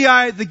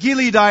 Barzillai the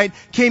Gileadite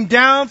came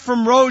down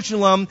from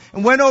Rogelim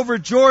and went over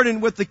Jordan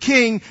with the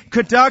king,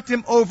 conduct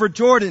him over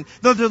Jordan.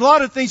 Now, there's a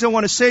lot of things I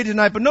want to say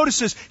tonight, but notice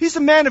this. He's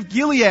a man of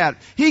Gilead.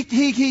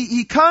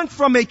 He comes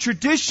from a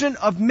tradition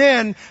of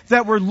men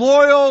that were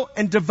loyal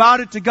and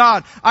devoted to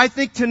God. I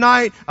think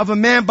tonight of a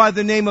man by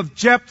the name of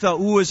Jephthah,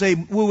 who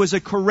was a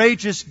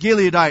courageous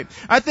Gileadite.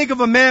 I think of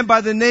a man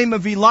by the name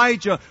of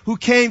Elijah who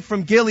came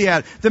from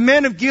Gilead. The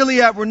men of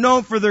Gilead were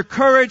known for their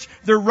courage,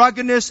 their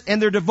ruggedness, and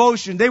their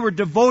devotion. They were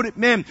devoted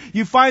men.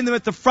 You find them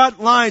at the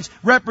front lines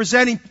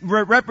representing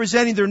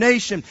their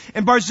nation.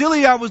 And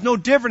Barzillai was no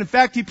different. In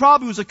fact, he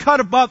probably was a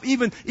cut above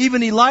even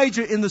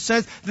Elijah in the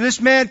sense that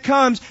this man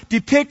comes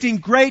depicting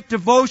great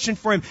devotion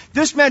for him.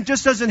 This man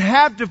just doesn't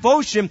have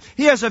devotion.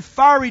 He has a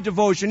fiery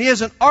devotion. He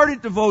has an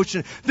ardent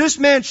devotion. This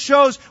man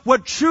shows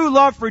what true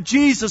love for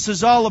Jesus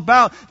is all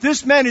about.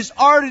 This man is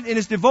ardent in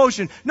his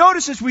devotion.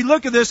 Notice as we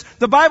look at this,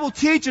 the Bible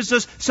teaches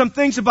us some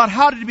things about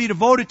how to be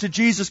devoted to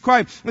Jesus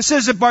Christ. It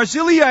says that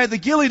Barzillai the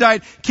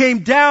Gileadite came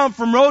down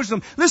from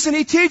Rogelim. Listen,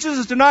 he teaches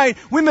us tonight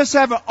we must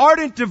have an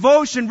ardent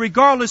devotion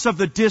regardless of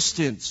the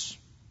distance.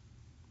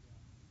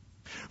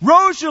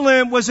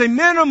 Rogelim was a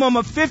minimum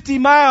of 50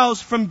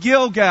 miles from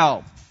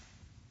Gilgal.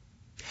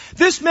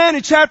 This man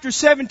in chapter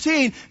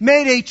 17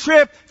 made a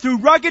trip through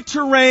rugged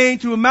terrain,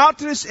 through a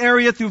mountainous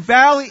area, through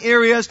valley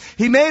areas.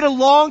 He made a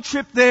long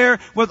trip there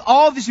with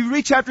all this. You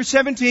read chapter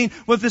 17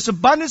 with this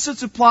abundance of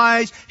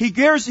supplies. He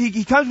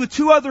comes with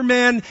two other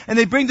men and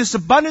they bring this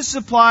abundance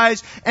of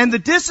supplies. And the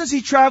distance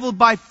he traveled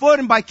by foot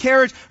and by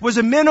carriage was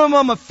a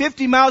minimum of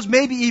 50 miles,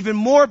 maybe even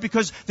more,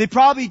 because they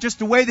probably just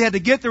the way they had to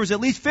get there was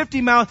at least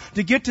 50 miles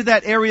to get to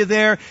that area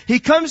there. He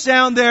comes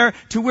down there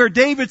to where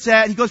David's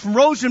at. He goes from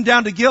Rogelim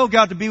down to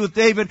Gilgal to be with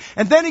David.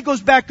 And then he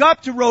goes back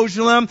up to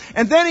Rogelim,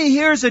 and then he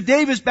hears that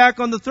David's back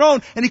on the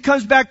throne, and he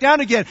comes back down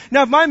again.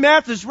 Now, if my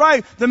math is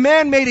right, the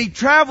man made a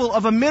travel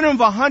of a minimum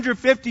of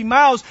 150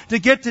 miles to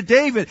get to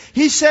David.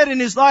 He said in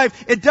his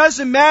life, it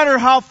doesn't matter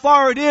how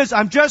far it is,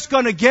 I'm just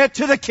going to get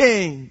to the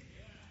king.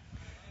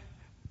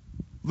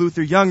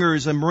 Luther Younger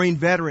is a Marine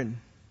veteran.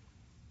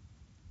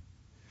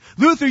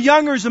 Luther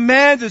Younger is a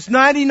man that's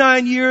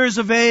 99 years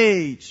of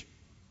age.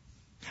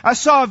 I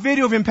saw a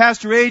video of him,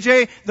 Pastor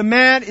AJ. The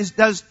man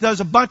does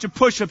a bunch of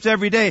push-ups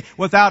every day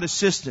without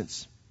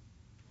assistance.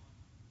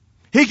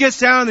 He gets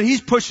down and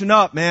he's pushing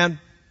up, man.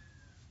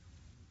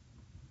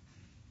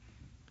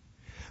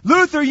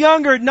 Luther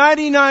Younger, at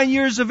 99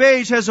 years of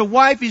age, has a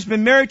wife he's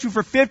been married to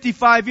for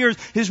 55 years.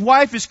 His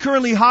wife is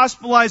currently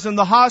hospitalized in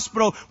the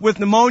hospital with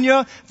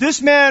pneumonia.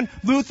 This man,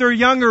 Luther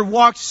Younger,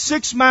 walked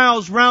 6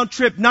 miles round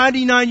trip,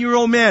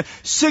 99-year-old man,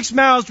 6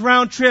 miles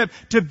round trip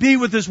to be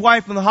with his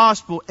wife in the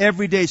hospital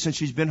every day since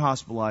she's been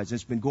hospitalized.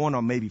 It's been going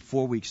on maybe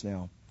 4 weeks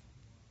now.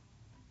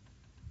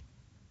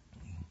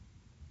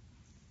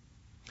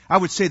 I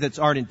would say that's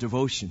ardent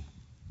devotion.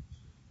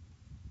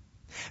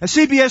 A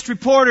CBS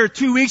reporter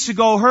 2 weeks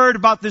ago heard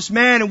about this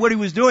man and what he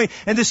was doing,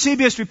 and the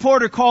CBS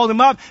reporter called him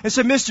up and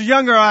said, Mr.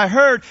 Younger, I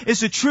heard,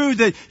 is it true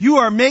that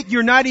you're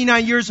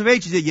 99 years of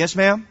age? He said, yes,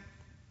 ma'am.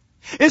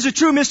 Is it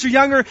true, Mr.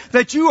 Younger,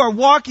 that you are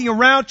walking a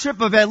round trip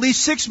of at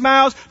least 6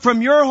 miles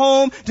from your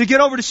home to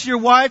get over to see your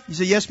wife? He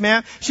said, yes,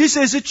 ma'am. She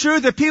said, is it true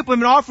that people have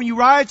been offering you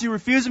rides, you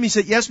refuse them? He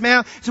said, yes,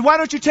 ma'am. He said, why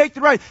don't you take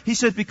the ride? He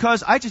said,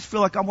 because I just feel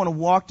like I want to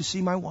walk to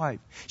see my wife.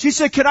 She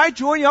said, can I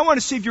join you? I want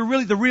to see if you're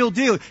really the real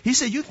deal. He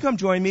said, you can come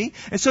join me.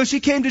 And so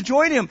she came to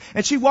join him,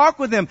 and she walked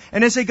with him.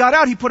 And as they got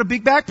out, he put a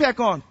big backpack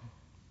on.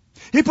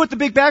 He put the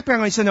big backpack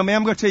on. He said, no, man,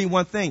 I'm going to tell you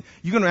one thing.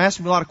 You're going to ask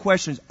me a lot of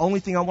questions. Only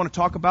thing I want to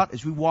talk about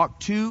is we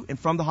walk to and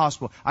from the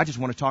hospital. I just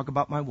want to talk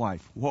about my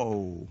wife.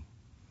 Whoa.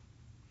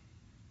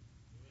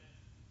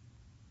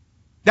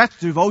 That's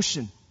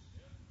devotion.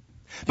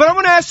 But I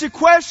want to ask you a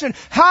question.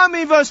 How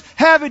many of us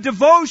have a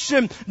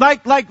devotion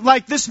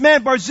like this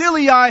man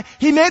Barzillai?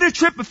 He made a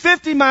trip of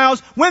 50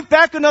 miles, went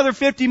back another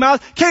 50 miles,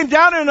 came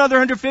down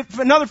another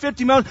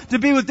 50 miles to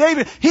be with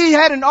David. He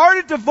had an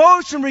ardent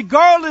devotion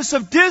regardless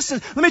of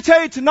distance. Let me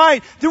tell you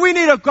tonight, that we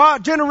need a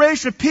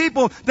generation of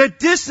people that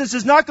distance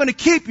is not going to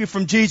keep you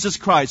from Jesus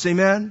Christ.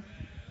 Amen?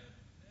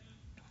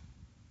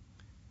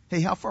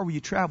 Hey, how far will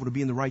you travel to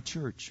be in the right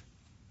church?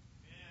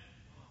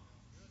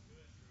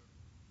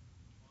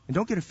 And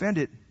don't get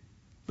offended,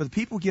 but the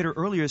people who get here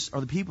earliest are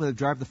the people that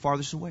drive the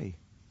farthest away.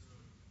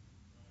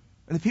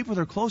 And the people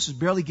that are closest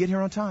barely get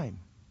here on time.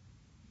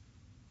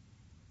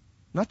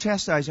 I'm not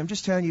chastising, I'm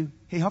just telling you,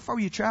 hey, how far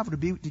will you travel to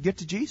get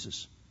to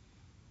Jesus?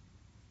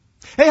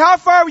 Hey, how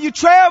far will you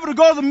travel to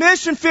go to the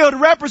mission field to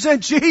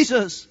represent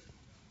Jesus?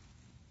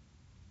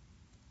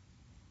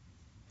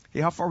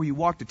 Hey, how far will you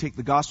walk to take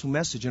the gospel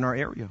message in our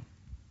area?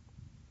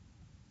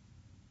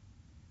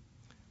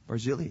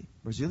 Barzillai,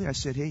 I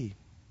said, hey,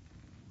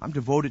 I'm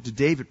devoted to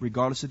David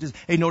regardless of this.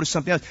 Hey, notice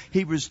something else.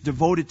 He was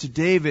devoted to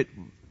David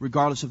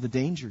regardless of the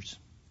dangers.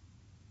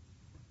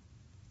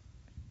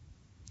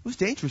 It was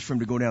dangerous for him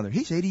to go down there.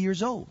 He's 80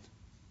 years old.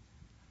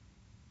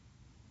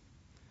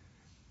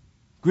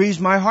 Grieves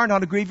my heart not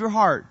to grieve your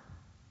heart.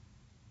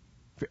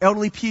 For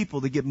elderly people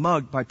that get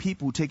mugged by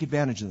people who take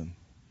advantage of them.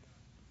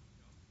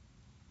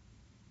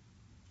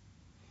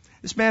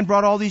 This man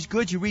brought all these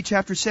goods. You read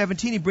chapter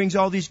 17, he brings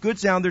all these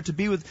goods down there to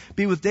be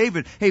with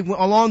David. Hey,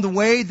 along the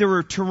way, there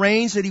were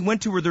terrains that he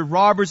went to where there were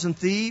robbers and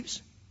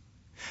thieves.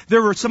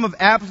 There were some of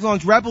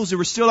Absalom's rebels that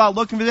were still out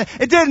looking for them.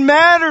 It didn't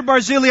matter,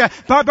 Barzillai.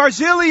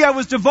 Barzillai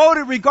was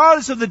devoted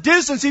regardless of the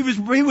distance. He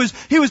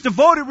was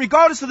devoted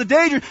regardless of the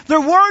danger.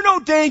 There were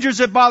no dangers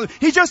that bothered him.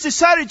 He just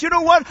decided, you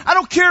know what? I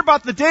don't care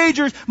about the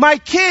dangers. My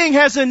king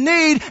has a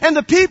need, and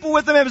the people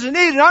with him have a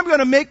need, and I'm going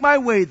to make my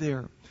way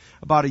there.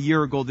 About a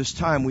year ago this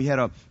time, we had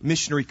a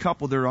missionary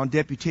couple there on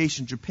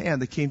deputation in Japan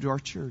that came to our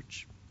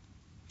church.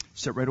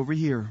 Sat right over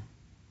here.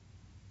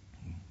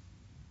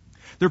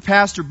 Their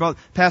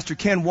pastor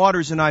Ken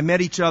Waters and I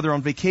met each other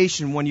on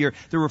vacation one year.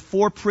 There were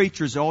 4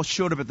 preachers that all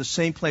showed up at the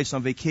same place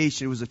on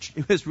vacation.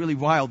 It was really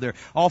wild there.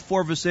 All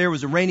 4 of us there. It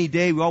was a rainy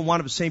day. We all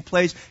wanted the same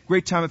place.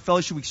 Great time of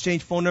fellowship. We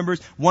exchanged phone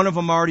numbers. One of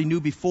them I already knew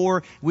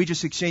before. We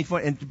just exchanged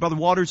phone. And Brother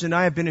Waters and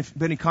I have been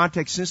in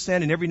contact since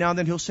then. And every now and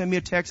then he'll send me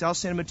a text. I'll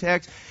send him a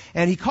text.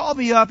 And he called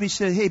me up. He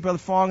said, "Hey, Brother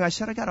Fong," I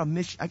said, I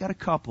got a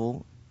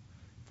couple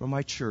from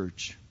my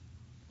church.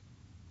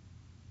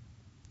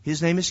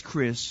 His name is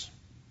Chris.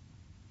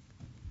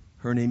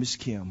 Her name is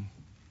Kim.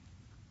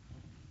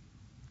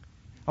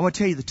 I want to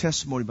tell you the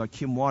testimony about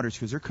Kim Waters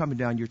because they're coming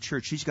down your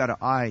church. She's got an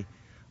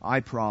eye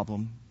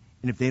problem.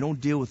 And if they don't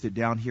deal with it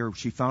down here,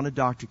 she found a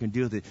doctor who can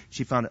deal with it.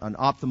 She found an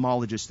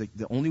ophthalmologist,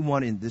 the only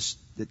one in this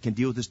that can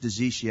deal with this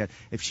disease she had.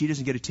 If she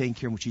doesn't get it taken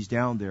care of when she's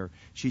down there,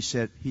 he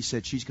said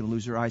she's going to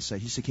lose her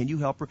eyesight. He said, "Can you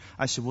help her?"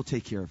 I said, "We'll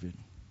take care of it."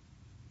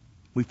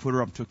 We put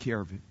her up and took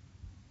care of it.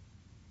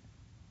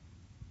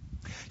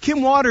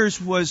 Kim Waters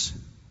was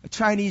a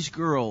Chinese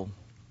girl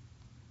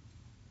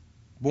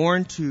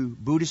born to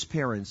Buddhist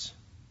parents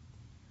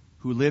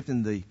who lived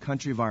in the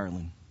country of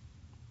Ireland.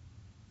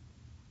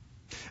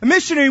 A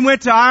missionary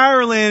went to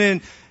Ireland,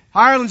 and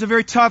Ireland's a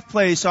very tough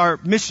place. Our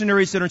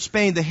missionaries that are in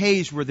Spain, the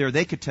Hayes, were there.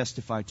 They could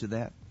testify to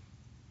that.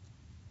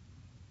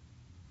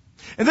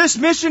 And this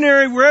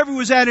missionary, wherever he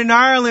was at in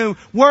Ireland,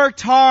 worked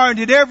hard,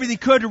 did everything he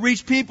could to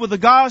reach people with the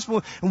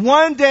gospel. And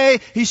one day,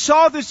 he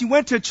saw this. He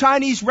went to a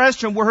Chinese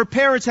restaurant where her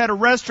parents had a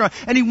restaurant.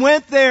 And he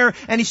went there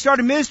and he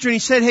started ministering. He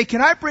said, "Hey,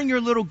 can I bring your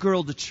little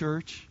girl to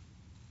church?"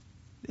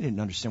 They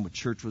didn't understand what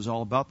church was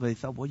all about, but they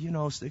thought,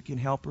 well, so they can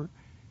help her.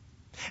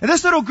 And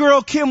this little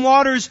girl, Kim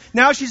Waters,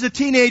 now she's a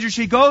teenager.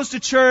 She goes to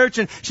church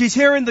and she's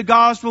hearing the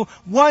gospel.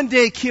 One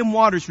day, Kim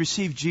Waters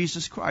received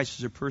Jesus Christ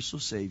as her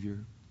personal Savior.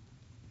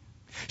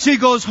 She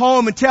goes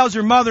home and tells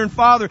her mother and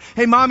father,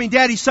 "Hey, Mommy and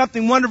Daddy,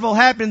 something wonderful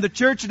happened in the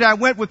church today. I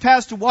went with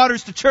Pastor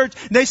Waters to church."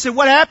 And they said,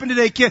 "What happened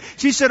today, Kim?"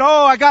 She said,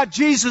 "Oh, I got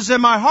Jesus in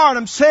my heart.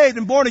 I'm saved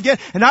and born again,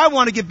 and I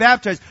want to get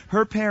baptized."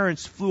 Her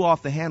parents flew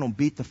off the handle and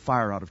beat the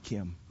fire out of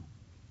Kim.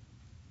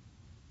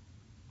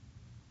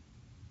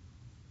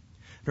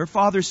 Her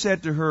father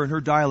said to her in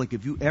her dialect,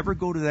 "If you ever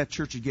go to that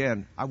church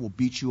again, I will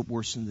beat you up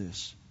worse than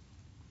this."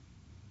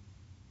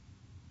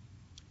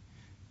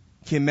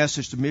 Kim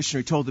messaged the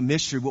missionary, told the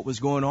missionary what was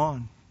going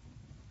on.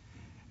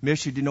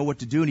 Missionary didn't know what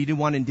to do, and he didn't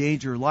want to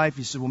endanger her life.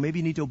 He said, well, maybe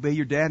you need to obey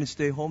your dad and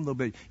stay home a little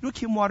bit. You know what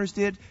Kim Waters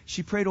did?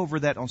 She prayed over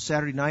that on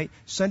Saturday night.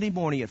 Sunday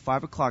morning at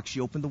 5 o'clock,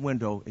 she opened the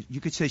window. You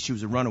could say she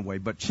was a runaway,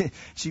 but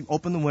she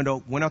opened the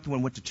window, went out the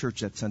window, went to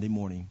church that Sunday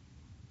morning.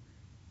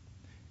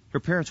 Her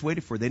parents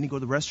waited for her. They didn't go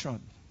to the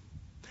restaurant.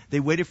 They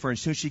waited for her.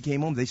 As soon as she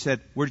came home, they said,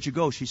 where did you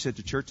go? She said,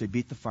 to church. They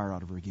beat the fire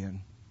out of her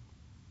again.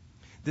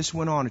 This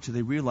went on until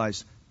they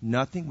realized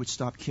nothing would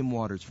stop Kim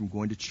Waters from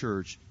going to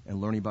church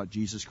and learning about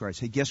Jesus Christ.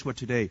 Hey, guess what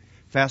today?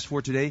 Fast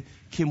forward today,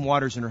 Kim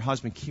Waters and her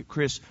husband,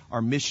 Chris,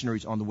 are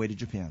missionaries on the way to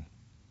Japan.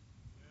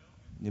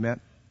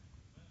 Amen?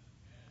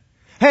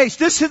 Hey,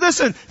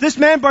 listen, this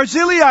man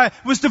Barzillai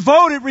was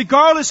devoted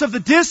regardless of the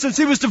distance.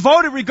 He was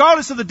devoted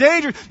regardless of the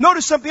danger.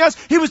 Notice something else.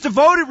 He was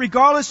devoted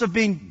regardless of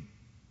being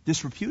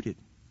disreputed.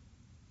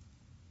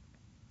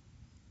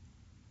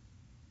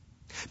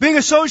 Being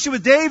associated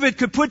with David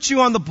could put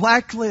you on the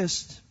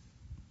blacklist.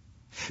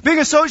 Being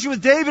associated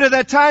with David at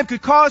that time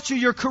could cost you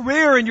your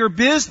career and your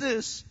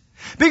business.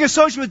 Being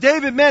associated with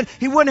David meant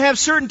he wouldn't have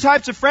certain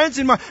types of friends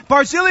anymore.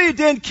 Barzillai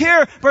didn't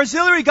care.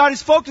 Barzillai got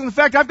his focus on the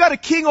fact, I've got a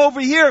king over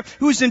here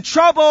who's in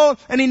trouble,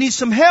 and he needs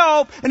some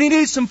help, and he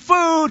needs some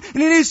food,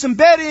 and he needs some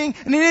bedding,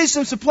 and he needs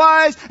some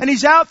supplies, and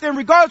he's out there, and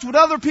regardless of what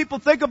other people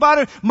think about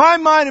him, my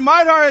mind and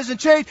my heart hasn't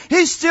changed.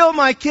 He's still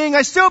my king.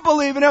 I still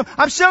believe in him.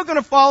 I'm still going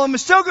to follow him. I'm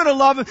still going to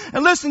love him.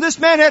 And listen, this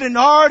man had an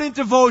ardent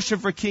devotion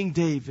for King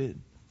David.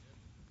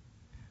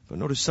 But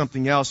notice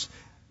something else.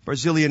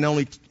 Barzillai not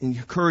only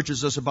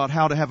encourages us about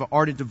how to have an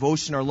ardent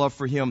devotion, our love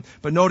for him,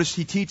 but notice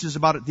he teaches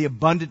about the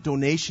abundant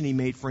donation he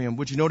made for him.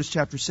 Would you notice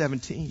chapter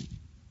 17?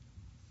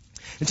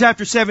 In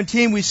chapter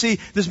 17, we see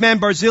this man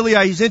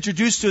Barzillai. He's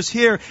introduced to us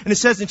here, and it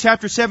says in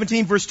chapter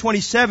 17, verse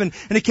 27,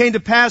 and it came to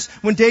pass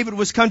when David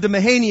was come to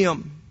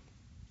Mahanaim.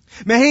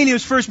 Mahanaim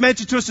is first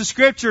mentioned to us in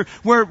Scripture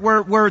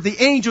where the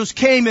angels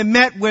came and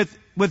met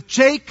with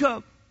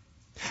Jacob.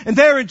 And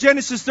there in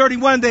Genesis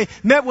 31, they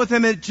met with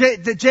him at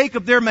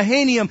Jacob there,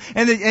 Mahanaim,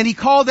 and he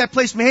called that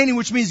place Mahanaim,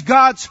 which means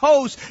God's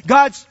host,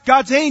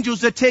 God's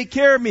angels that take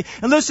care of me.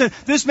 And listen,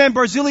 this man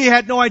Barzillai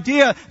had no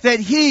idea that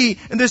he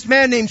and this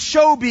man named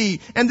Shobi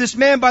and this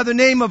man by the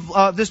name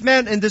of this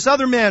man and this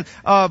other man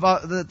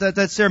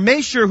that's there,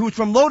 Mashur, who's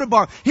from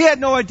Lodabar. He had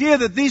no idea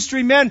that these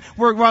three men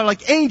were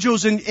like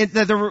angels and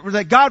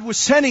that God was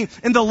sending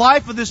in the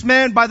life of this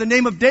man by the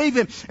name of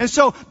David. And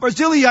so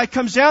Barzillai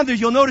comes down there.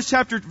 You'll notice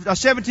chapter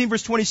 17,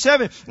 verse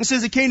 27, it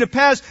says, it came to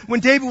pass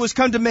when David was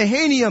come to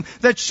Mahanaim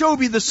that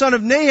Shobi the son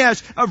of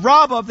Nahash of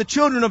Rabbah of the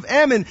children of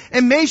Ammon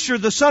and Mashur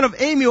the son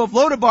of Amiel of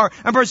Lodabar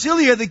and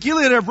Barzillai the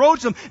Gilead of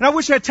Rodzim. And I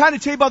wish I had time to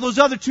tell you about those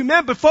other two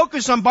men, but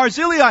focus on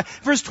Barzillai.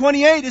 Verse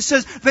 28, it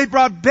says, they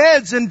brought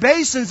beds and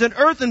basins and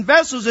earthen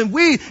vessels and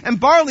wheat and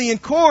barley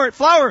and corn,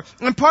 flour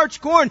and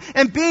parched corn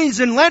and beans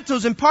and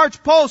lentils and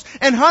parched pulse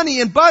and honey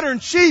and butter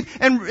and sheep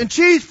and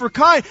cheese for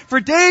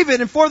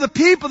David and for the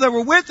people that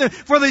were with him.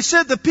 For they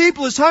said the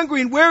people is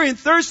hungry and weary and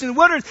thirsty and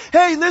wilderness.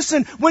 Hey,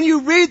 listen, when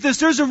you read this,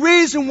 there's a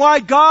reason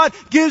why God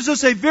gives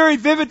us a very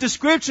vivid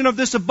description of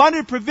this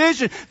abundant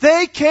provision.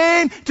 They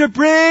came to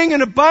bring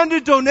an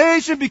abundant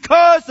donation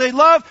because they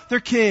love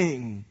their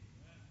king.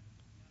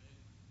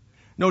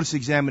 Notice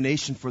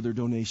examination for their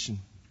donation.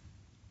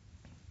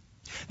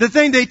 The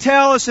thing they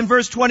tell us in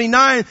verse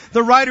 29,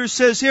 the writer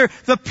says here,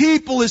 the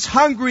people is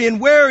hungry and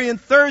weary and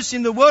thirsty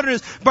in the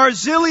wilderness.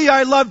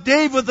 Barzillai loved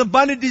David with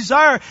abundant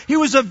desire. He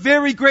was a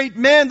very great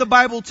man, the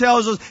Bible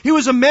tells us. He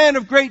was a man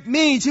of great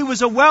means. He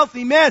was a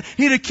wealthy man.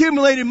 He'd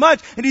accumulated much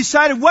and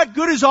decided, what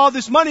good is all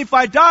this money if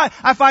I die?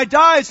 If I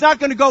die, it's not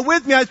going to go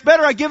with me. It's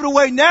better I give it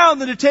away now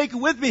than to take it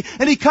with me.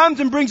 And he comes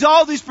and brings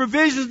all these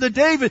provisions to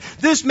David.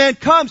 This man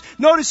comes.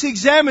 Notice he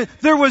examined.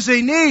 There was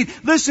a need.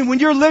 Listen, when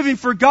you're living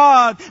for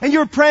God and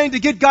you're praying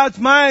to get God's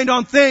mind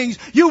on things,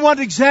 you want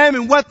to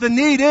examine what the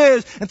need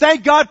is. And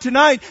thank God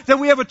tonight that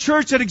we have a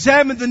church that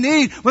examined the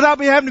need without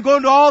me having to go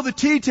into all the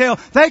detail.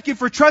 Thank you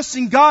for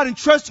trusting God and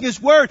trusting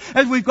His Word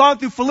as we've gone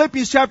through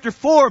Philippians chapter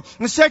 4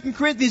 and 2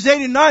 Corinthians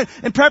 8 and 9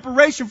 in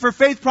preparation for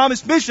Faith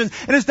Promise Missions.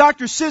 And as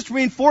Dr. Sisk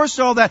reinforced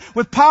all that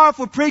with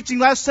powerful preaching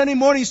last Sunday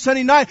morning,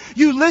 Sunday night,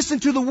 you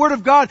listened to the Word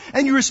of God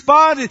and you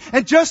responded.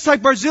 And just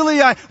like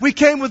Barzillai, we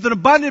came with an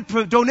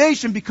abundant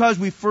donation because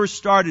we first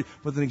started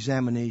with an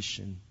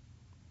examination.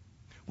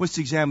 What's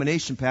the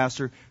examination,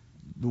 Pastor?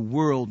 The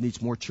world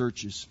needs more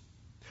churches.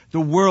 The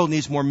world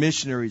needs more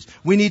missionaries.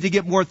 We need to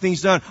get more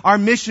things done. Our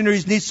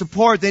missionaries need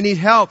support. They need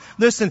help.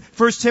 Listen,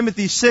 1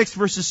 Timothy 6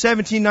 verses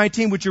 17,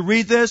 19. Would you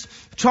read this?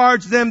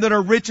 Charge them that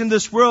are rich in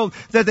this world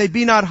that they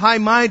be not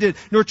high-minded,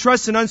 nor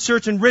trust in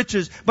uncertain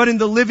riches, but in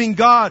the living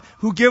God,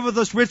 who giveth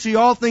us richly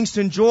all things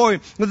to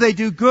enjoy, that they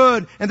do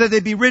good, and that they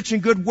be rich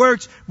in good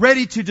works,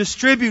 ready to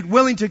distribute,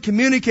 willing to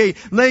communicate,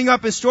 laying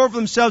up in store for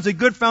themselves a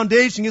good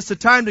foundation against the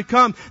time to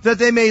come, that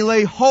they may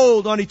lay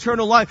hold on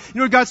eternal life. You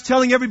know what God's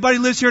telling everybody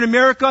who lives here in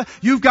America?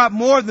 You've got got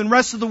more than the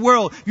rest of the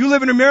world. You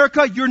live in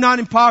America, you're not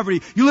in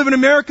poverty. You live in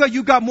America,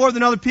 you've got more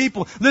than other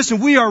people. Listen,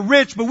 we are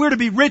rich, but we're to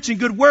be rich in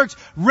good works,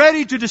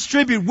 ready to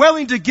distribute,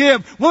 willing to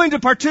give, willing to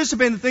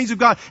participate in the things of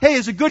God. Hey,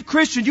 as a good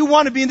Christian, you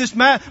want to be in this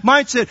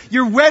mindset.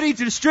 You're ready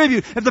to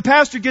distribute. If the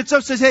pastor gets up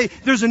and says, hey,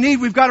 there's a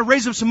need, we've got to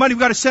raise up some money, we've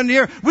got to send it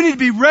here, we need to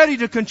be ready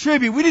to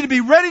contribute. We need to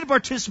be ready to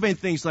participate in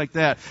things like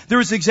that.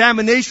 There is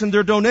examination in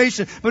their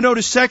donation. But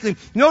notice secondly,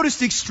 notice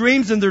the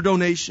extremes in their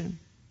donation.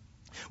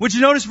 Would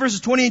you notice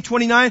verses 20 and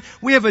 29?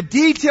 We have a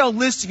detailed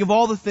listing of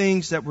all the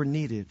things that were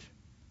needed.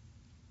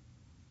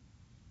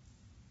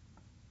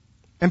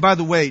 And by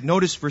the way,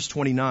 notice verse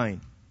 29.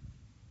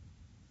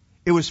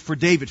 It was for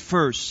David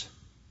first,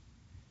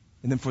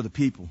 and then for the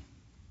people.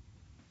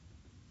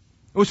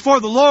 It was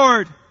for the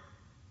Lord,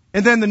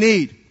 and then the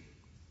need.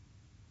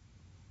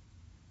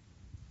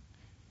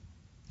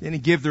 Then he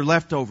gave their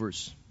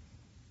leftovers.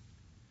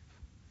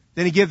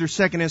 Then he gave their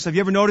secondhand stuff.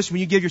 You ever notice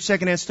when you give your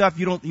secondhand stuff,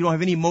 you don't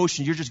have any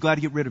emotion. You're just glad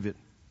to get rid of it.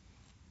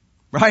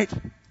 Right?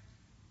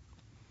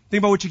 Think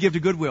about what you give to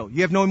Goodwill.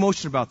 You have no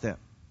emotion about that.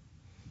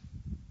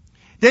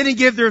 They didn't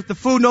give the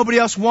food nobody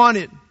else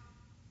wanted.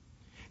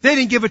 They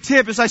didn't give a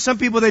tip. It's like some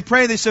people, they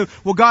pray, they say,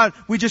 well, God,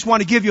 we just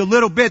want to give you a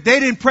little bit. They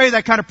didn't pray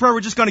that kind of prayer.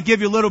 We're just going to give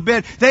you a little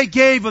bit. They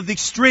gave of the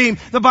extreme.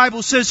 The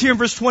Bible says here in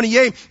verse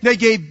 28, they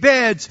gave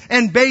beds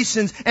and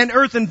basins and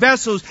earthen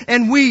vessels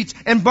and wheat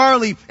and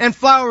barley and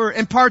flour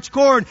and parched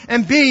corn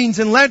and beans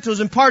and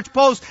lentils and parched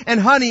pulse and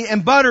honey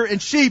and butter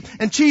and sheep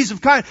and cheese of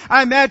kind.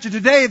 I imagine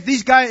today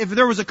if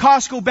there was a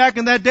Costco back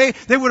in that day,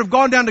 they would have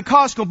gone down to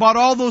Costco, bought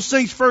all those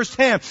things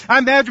firsthand. I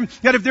imagine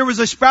that if there was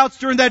a Sprouts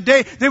during that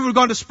day, they would have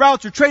gone to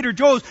Sprouts or Trader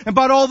Joe's and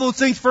bought all those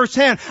things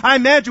firsthand. I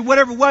imagine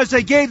whatever it was,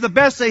 they gave the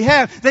best they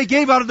had. They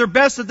gave out of their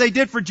best that they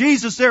did for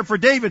Jesus there, for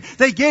David.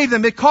 They gave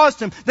them. It cost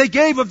them. They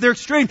gave of their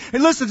extreme.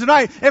 And listen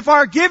tonight, if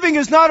our giving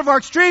is not of our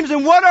extremes,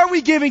 then what are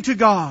we giving to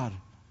God?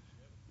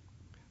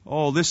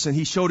 Oh, listen,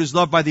 he showed his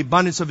love by the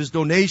abundance of his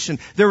donation.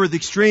 There were the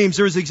extremes.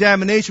 There was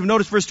examination.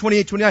 Notice verse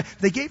 28, 29.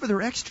 They gave of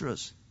their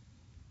extras.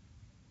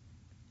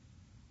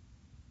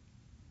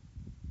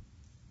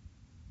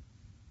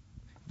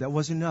 That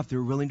wasn't enough. They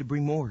were willing to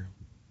bring more.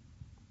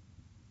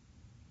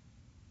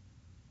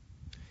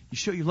 You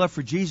show your love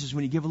for Jesus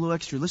when you give a little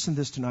extra. Listen to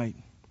this tonight.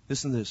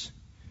 Listen to this.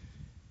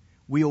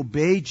 We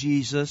obey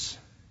Jesus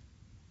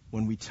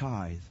when we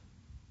tithe.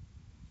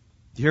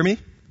 Do you hear me?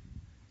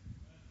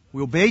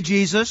 We obey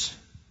Jesus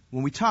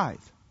when we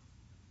tithe.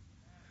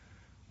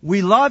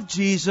 We love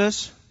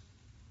Jesus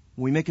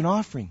when we make an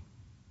offering.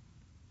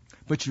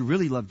 But you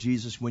really love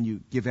Jesus when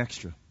you give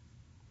extra.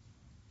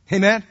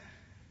 Amen?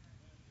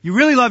 You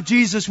really love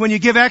Jesus when you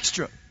give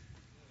extra.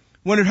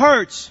 When it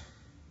hurts.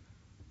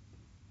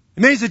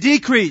 It means a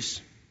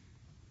decrease.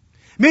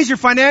 It means your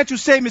financial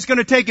statement is going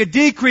to take a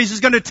decrease. It's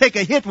going to take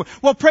a hit.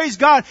 Well, praise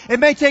God. It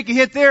may take a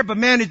hit there, but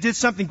man, it did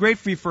something great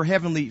for you for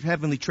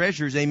heavenly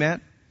treasures. Amen.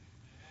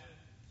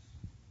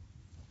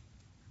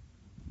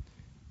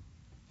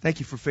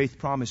 Thank you for Faith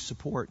Promise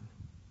support.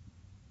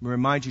 We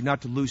remind you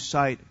not to lose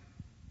sight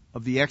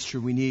of the extra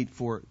we need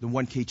for the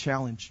 1K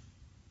challenge.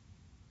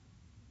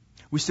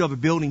 We still have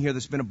a building here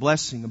that's been a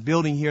blessing, a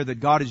building here that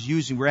God is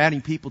using. We're adding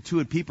people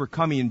to it. People are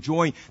coming,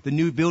 enjoying the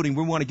new building.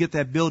 We want to get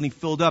that building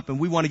filled up, and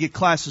we want to get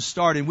classes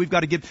started. And we've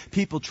got to get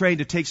people trained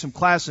to take some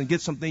classes and get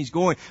some things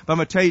going. But I'm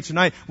going to tell you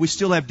tonight, we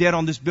still have debt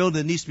on this building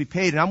that needs to be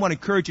paid. And I want to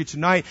encourage you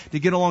tonight to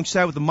get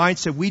alongside with the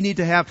mindset we need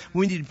to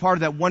be part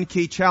of that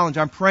 1K challenge.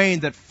 I'm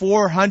praying that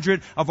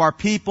 400 of our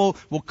people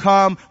will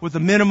come with a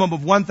minimum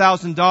of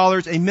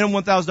 $1,000, a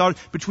minimum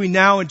 $1,000 between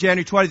now and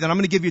January 20th. And I'm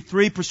going to give you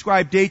 3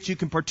 prescribed dates you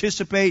can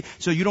participate,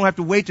 so you don't have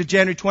to wait to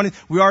January 20th.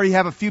 We already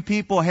have a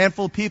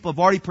handful of people have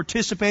already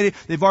participated.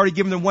 They've already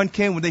given their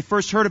 1K. When they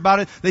first heard about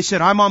it, they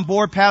said, I'm on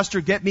board,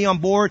 Pastor, get me on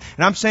board.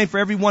 And I'm saying for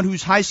everyone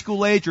who's high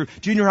school age or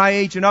junior high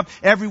age and up,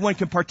 everyone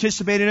can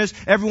participate in this.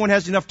 Everyone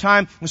has enough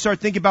time to start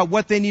thinking about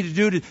what they need to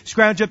do to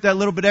scrounge up that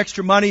little bit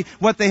extra money,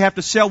 what they have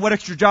to sell, what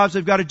extra jobs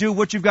they've got to do,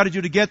 what you've got to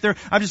do to get there.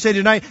 I'm just saying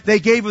tonight, they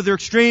gave of their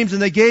extremes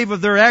and they gave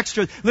of their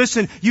extra.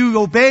 Listen, you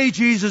obey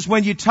Jesus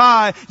when you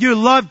tithe. You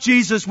love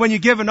Jesus when you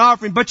give an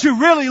offering, but you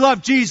really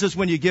love Jesus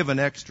when you give an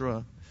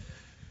extra.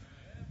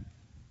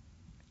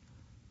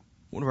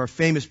 One of our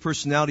famous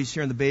personalities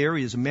here in the Bay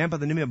Area is a man by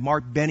the name of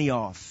Mark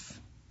Benioff.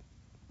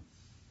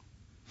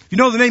 You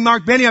know the name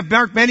Mark Benioff?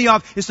 Mark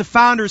Benioff is the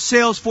founder of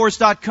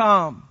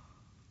Salesforce.com.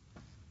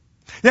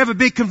 They have a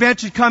big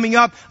convention coming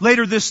up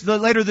later this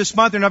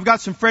month, and I've got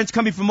some friends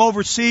coming from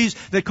overseas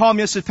that called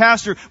me and said,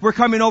 Pastor, we're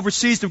coming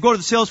overseas to go to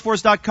the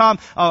Salesforce.com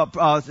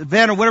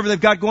event or whatever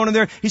they've got going on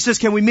there. He says,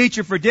 can we meet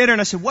you for dinner?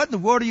 And I said, what in the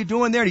world are you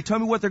doing there? And he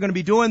told me what they're going to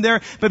be doing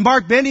there. But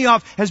Mark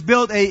Benioff has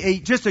built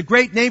just a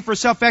great name for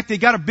himself. In fact, they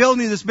got a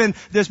building that's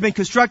been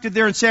constructed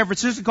there in San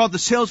Francisco called the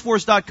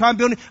Salesforce.com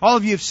building. All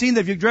of you have seen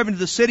that if you've driven to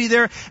the city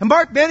there. And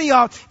Mark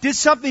Benioff did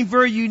something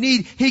very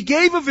unique. He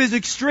gave of his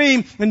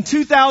extreme in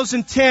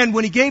 2010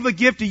 when he gave a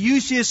gift to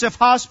UCSF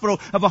Hospital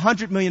of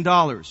 $100 million.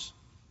 Man,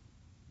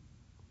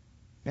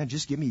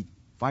 just give me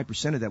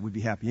 5% of that, we'd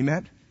be happy.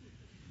 Amen?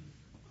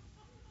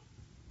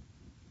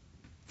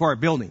 For our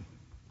building.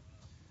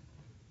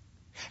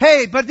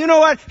 hey, but you know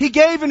what? He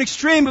gave an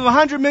extreme of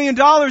 $100 million,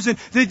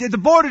 and the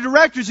board of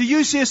directors of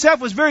UCSF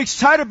was very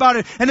excited about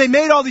it, and they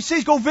made all these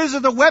things. Go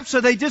visit the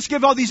website. They just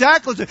give all these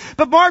accolades.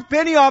 But Mark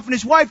Benioff and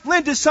his wife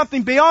Lynn did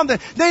something beyond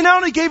that. They not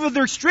only gave of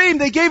their extreme,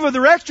 they gave of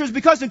their extras,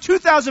 because in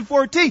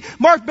 2014,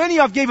 Mark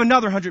Benioff gave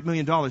another $100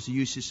 million to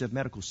UCSF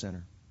Medical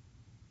Center.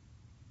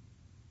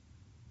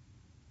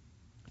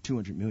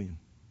 $200 million.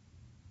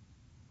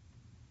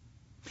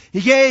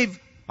 He gave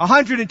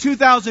 100 in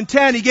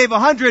 2010. He gave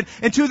 100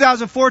 in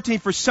 2014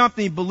 for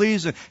something he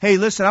believes in. Hey,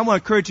 listen, I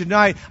want to encourage you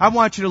tonight. I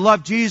want you to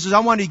love Jesus. I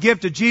want you to give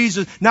to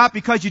Jesus, not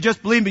because you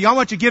just believe me. I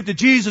want you to give to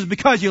Jesus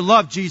because you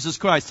love Jesus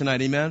Christ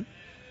tonight. Amen?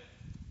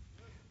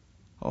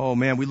 Oh,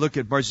 man, we look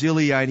at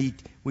Barzillai and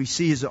we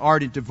see his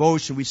ardent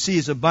devotion. We see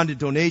his abundant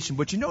donation.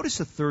 But you notice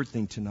the third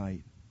thing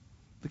tonight.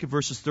 Look at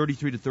verses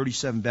 33 to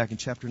 37 back in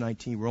chapter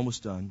 19. We're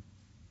almost done.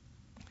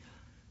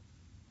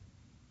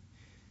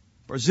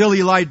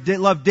 Barzillai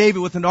loved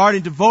David with an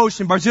ardent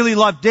devotion. Barzillai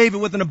loved David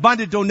with an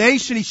abundant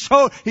donation.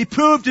 He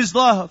proved his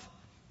love.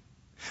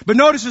 But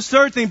notice this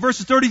third thing,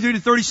 verses 33 to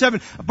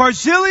 37.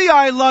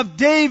 Barzillai loved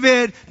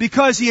David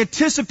because he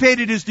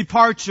anticipated his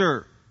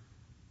departure.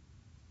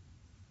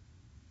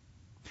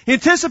 He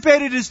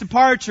anticipated his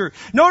departure.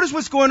 Notice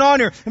what's going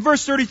on here. In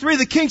verse 33,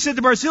 the king said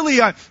to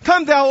Barzillai,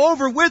 come thou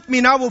over with me,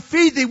 and I will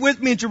feed thee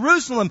with me in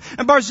Jerusalem.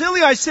 And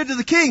Barzillai said to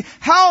the king,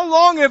 how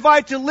long have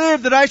I to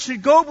live that I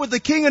should go with the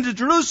king into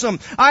Jerusalem?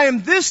 I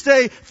am this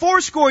day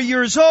 80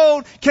 years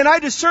old. Can I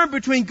discern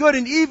between good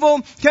and evil?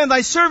 Can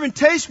thy servant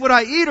taste what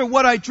I eat or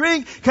what I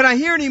drink? Can I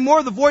hear any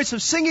more the voice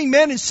of singing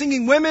men and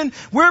singing women?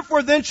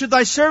 Wherefore then should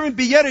thy servant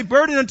be yet a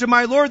burden unto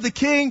my lord the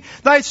king?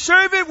 Thy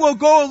servant will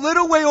go a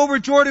little way over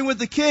Jordan with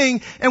the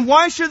king, and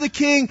why should the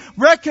king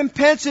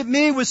recompense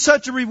me with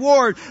such a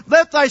reward?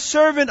 Let thy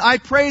servant, I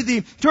pray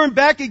thee, turn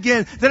back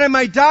again, that I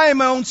might die in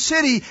my own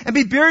city, and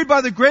be buried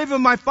by the grave of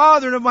my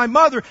father and of my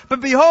mother.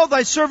 But behold,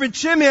 thy servant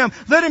Chimham,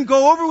 let him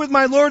go over with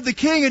my lord the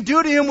king, and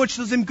do to him which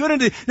does him good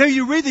unto thee. Now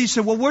you read this, you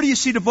say, well, where do you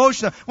see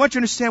devotion? I want you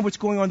to understand what's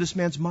going on in this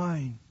man's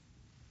mind.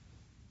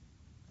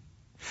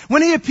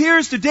 When he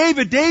appears to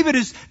David, David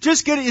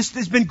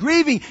has been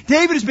grieving.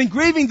 David has been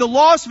grieving the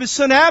loss of his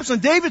son Absalom.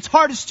 David's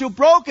heart is still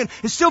broken.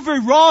 It's still very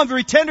raw and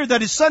very tender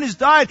that his son has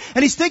died.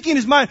 And he's thinking in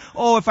his mind,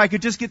 oh, if I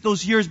could just get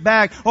those years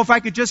back. Oh, if I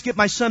could just get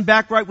my son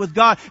back right with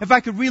God. If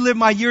I could relive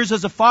my years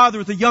as a father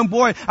with a young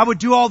boy, I would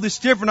do all this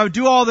different. I would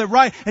do all that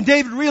right. And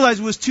David realized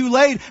it was too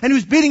late. And he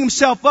was beating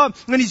himself up.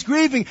 And he's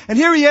grieving. And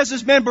here he has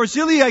this man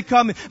Barzillai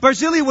coming.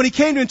 Barzillai, when he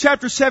came to in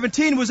chapter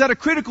 17, was at a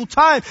critical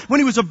time when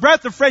he was a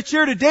breath of fresh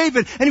air to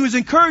David. And he was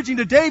encouraging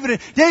to David,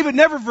 and David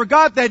never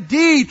forgot that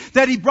deed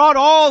that he brought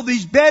all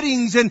these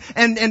beddings and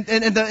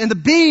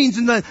the beans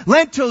and the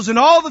lentils and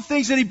all the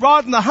things that he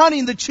brought, and the honey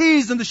and the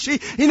cheese and the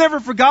sheep. He never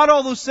forgot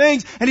all those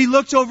things. And he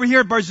looks over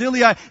here at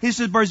Barzillai. He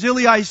says,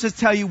 Barzillai, he says,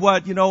 tell you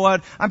what, you know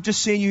what? I'm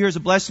just seeing you here as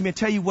a blessing. I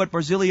tell you what,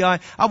 Barzillai,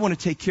 I want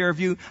to take care of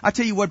you. I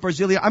tell you what,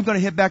 Barzillai, I'm going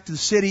to head back to the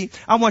city.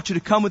 I want you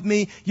to come with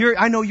me.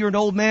 I know you're an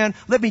old man.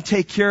 Let me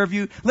take care of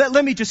you.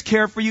 Let me just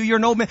care for you. You're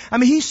an old man. I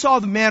mean, he saw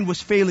the man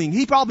was failing.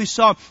 He probably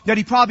saw that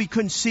he probably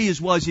couldn't see as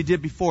well as he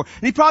did before.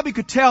 And he probably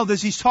could tell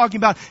that he's talking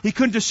about he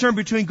couldn't discern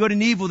between good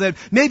and evil, that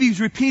maybe he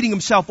was repeating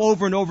himself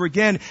over and over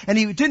again. And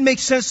it didn't make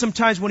sense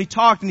sometimes when he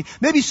talked. And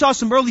maybe he saw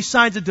some early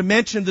signs of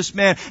dementia in this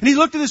man. And he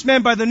looked at this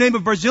man by the name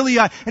of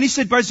Barzillai, and he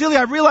said, Barzillai,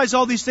 I realize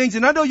all these things,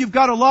 and I know you've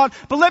got a lot,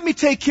 but let me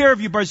take care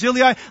of you,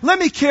 Barzillai. Let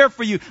me care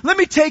for you. Let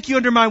me take you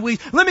under my wings.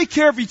 Let me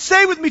care for you.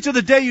 Stay with me till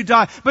the day you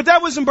die. But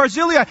that wasn't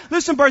Barzillai.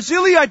 Listen,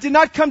 Barzillai did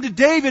not come to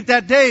David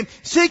that day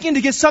seeking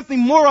to get something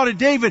more out of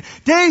David.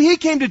 He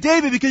came to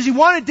David because he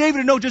wanted David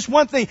to know just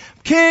one thing.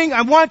 King,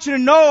 I want you to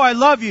know I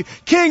love you.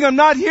 King, I'm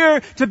not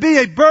here to be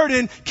a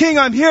burden. King,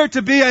 I'm here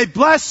to be a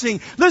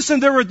blessing. Listen,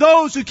 there were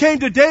those who came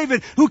to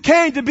David who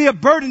came to be a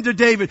burden to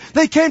David.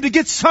 They came to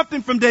get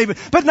something from David.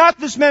 But not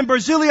this man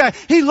Barzillai.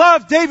 He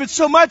loved David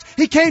so much,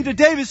 he came to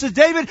David and says,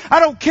 David, I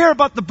don't care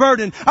about the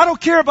burden. I don't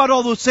care about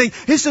all those things.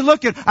 He said,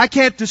 look, I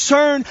can't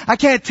discern. I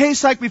can't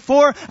taste like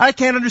before. I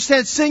can't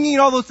understand singing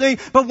and all those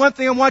things. But one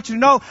thing I want you to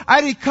know,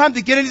 I didn't come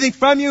to get anything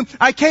from you.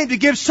 I came to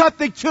give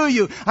something to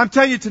you. I'm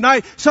telling you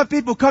tonight, some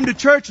people come to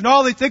church and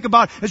all they think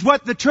about is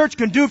what the church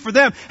can do for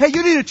them. Hey,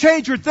 you need to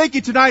change your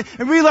thinking tonight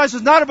and realize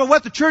it's not about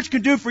what the church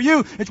can do for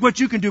you. It's what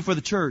you can do for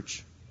the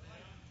church.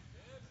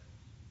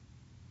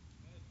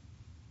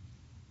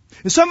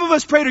 And some of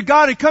us pray to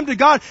God and come to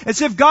God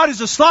as if God is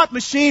a slot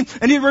machine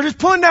and we're just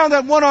pulling down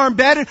that one-arm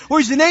battery, or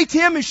He's an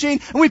ATM machine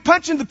and we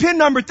punch in the PIN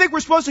number and think we're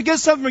supposed to get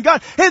something from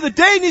God. Hey, the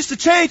day needs to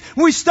change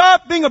when we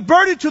stop being a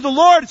burden to the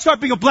Lord and start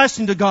being a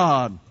blessing to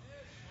God.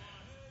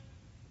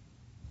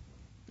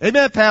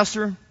 Amen,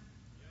 Pastor.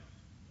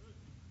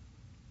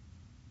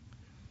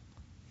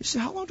 You say,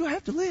 how long do I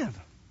have to live?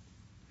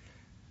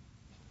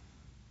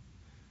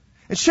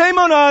 And shame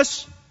on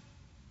us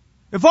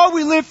if all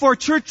we live for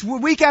church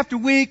week after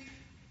week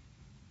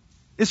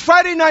is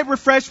Friday night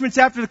refreshments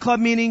after the club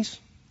meetings.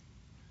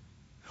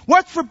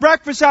 What's for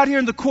breakfast out here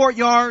in the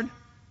courtyard?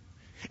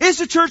 Is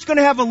the church going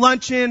to have a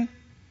luncheon?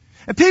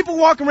 And people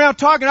walking around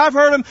talking, I've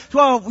heard them,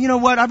 well, you know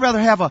what, I'd rather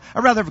have a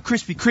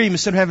Krispy Kreme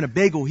instead of having a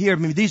bagel here.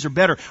 Maybe these are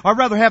better. Or I'd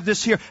rather have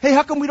this here. Hey,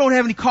 how come we don't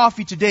have any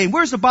coffee today? And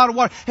where's the bottle of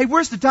water? Hey,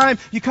 where's the time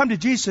you come to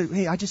Jesus and say,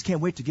 hey, I just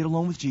can't wait to get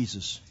alone with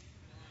Jesus.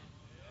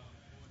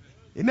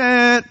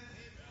 Amen.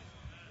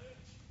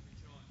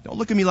 Don't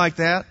look at me like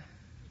that.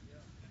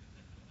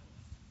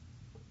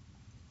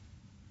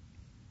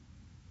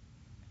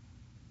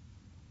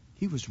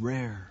 He was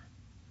rare.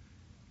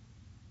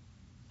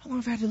 How long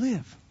have I had to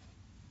live?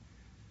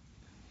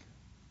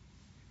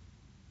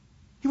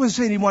 He wasn't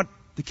saying he wanted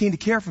the king to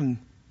care for him.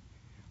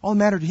 All that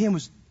mattered to him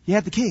was he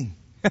had the king.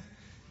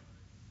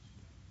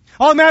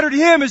 All that mattered to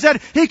him is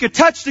that he could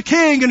touch the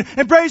king and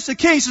embrace the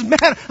king. He says,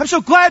 man, I'm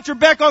so glad you're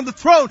back on the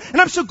throne. And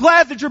I'm so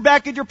glad that you're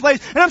back in your place.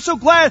 And I'm so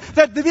glad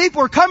that the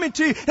people are coming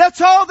to you.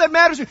 That's all that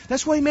matters.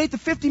 That's why he made the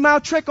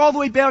 50-mile trek all the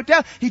way back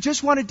down. He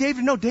just wanted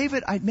David to know,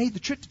 David, I made the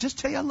trip to just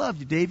tell you I love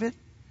you, David.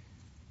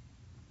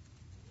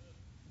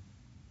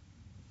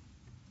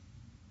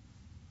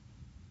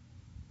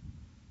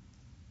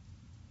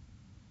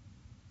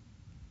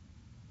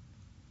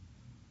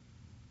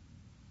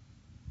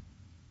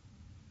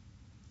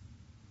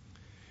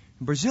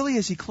 Barzillai,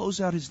 as he closed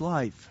out his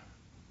life,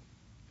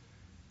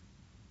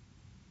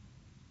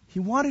 he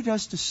wanted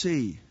us to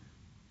see,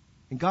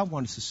 and God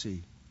wanted us to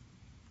see,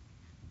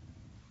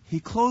 he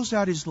closed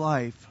out his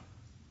life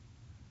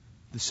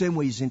the same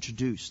way he's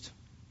introduced.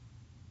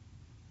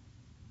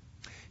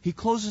 He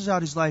closes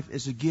out his life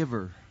as a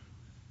giver,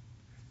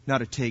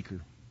 not a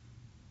taker.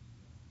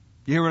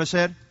 You hear what I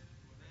said?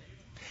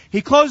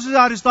 He closes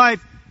out his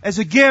life as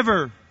a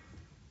giver,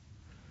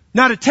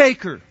 not a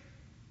taker.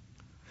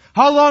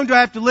 How long do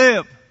I have to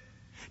live?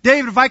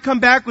 David, if I come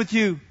back with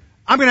you,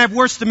 I'm going to have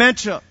worse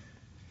dementia.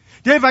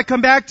 David, if I come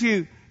back to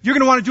you, you're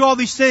going to want to do all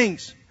these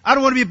things. I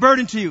don't want to be a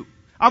burden to you.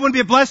 I want to be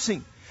a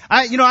blessing.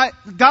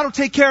 God will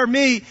take care of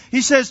me.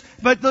 He said,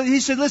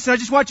 listen, I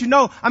just want you to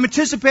know, I'm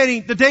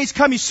anticipating the day's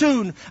coming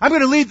soon. I'm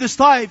going to leave this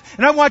life.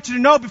 And I want you to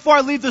know before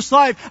I leave this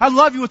life, I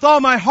love you with all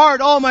my heart,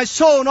 all my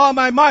soul, and all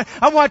my mind.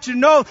 I want you to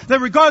know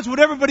that regardless of what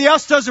everybody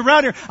else does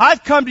around here,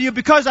 I've come to you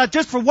because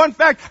just for one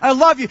fact, I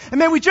love you. And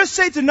may we just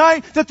say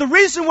tonight that the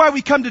reason why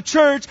we come to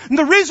church, and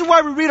the reason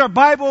why we read our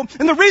Bible,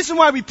 and the reason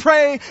why we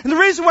pray, and the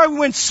reason why we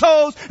win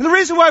souls, and the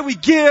reason why we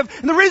give,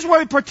 and the reason why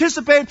we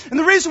participate, and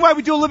the reason why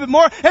we do a little bit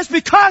more, is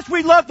because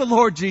we love the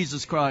Lord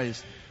Jesus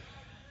Christ.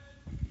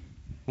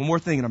 One more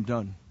thing and I'm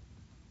done.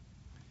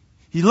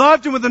 He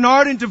loved him with an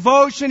ardent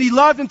devotion. He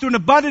loved him through an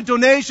abundant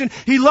donation.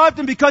 He loved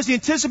him because he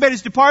anticipated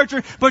his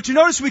departure. But you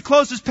notice we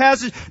close this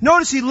passage.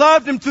 Notice he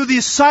loved him through the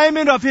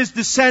assignment of his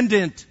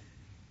descendant.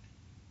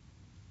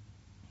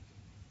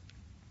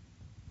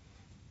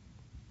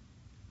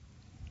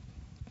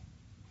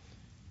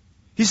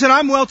 He said,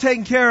 I'm well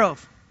taken care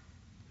of.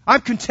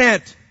 I'm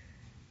content.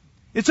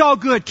 It's all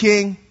good,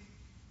 King.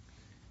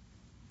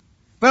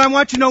 But I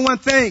want you to know one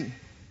thing.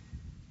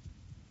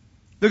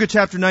 Look at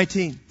chapter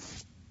 19.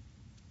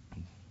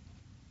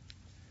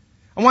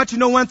 I want you to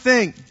know one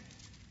thing.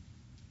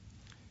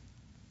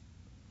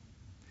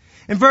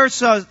 In verse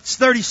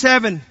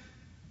 37,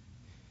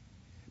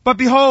 but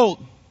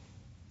behold,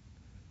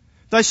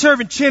 thy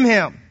servant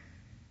Chimham,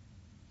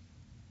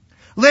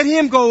 let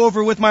him go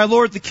over with my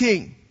lord the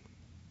king,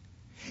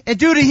 and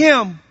do to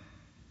him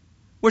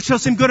what shall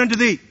seem good unto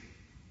thee.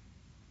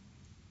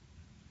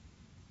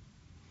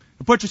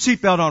 Put your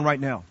seatbelt on right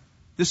now.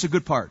 This is a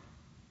good part.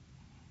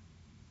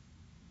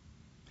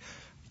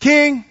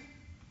 King,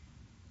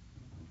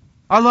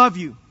 I love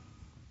you.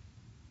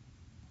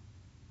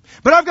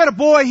 But I've got a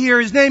boy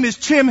here. His name is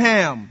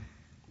Chimham.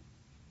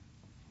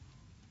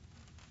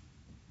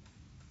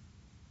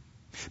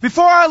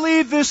 Before I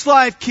leave this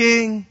life,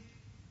 King,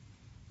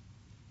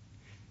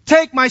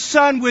 take my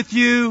son with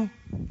you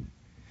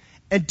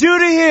and do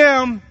to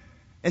him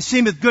as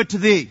seemeth good to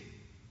thee.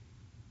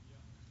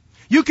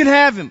 You can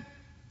have him.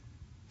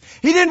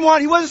 He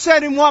wasn't saying I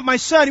didn't want my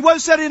son. He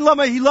wasn't saying I didn't love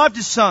he loved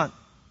his son.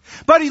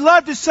 But he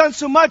loved his son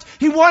so much,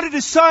 he wanted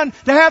his son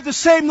to have the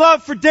same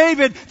love for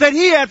David that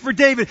he had for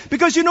David.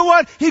 Because you know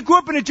what? He grew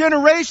up in a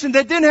generation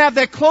that didn't have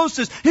that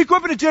closeness. He grew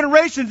up in a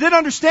generation that didn't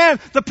understand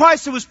the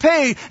price that was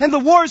paid and the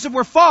wars that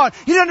were fought.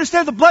 He didn't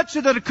understand the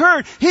bloodshed that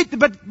occurred.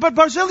 But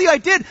Barzillai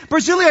did.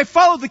 Barzillai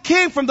followed the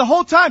king from the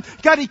whole time.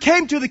 God, he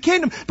came to the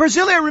kingdom.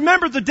 Barzillai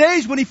remembered the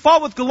days when he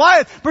fought with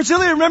Goliath.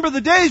 Barzillai remembered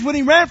the days when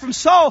he ran from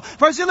Saul.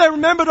 Barzillai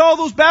remembered all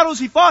those battles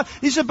he fought.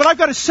 He said, but I've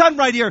got a son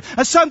right here.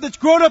 A son that's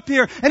grown up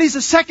here. And he's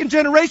a second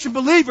generation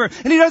believer,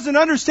 and he doesn't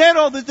understand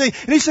all the things.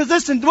 And he says,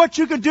 listen, what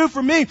you can do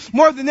for me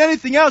more than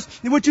anything else,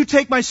 would you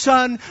take my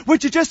son?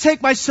 Would you just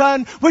take my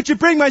son? Would you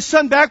bring my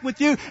son back with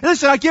you? And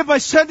listen, I give my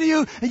son to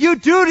you, and you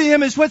do to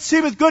him as what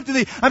seemeth good to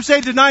thee. I'm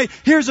saying tonight,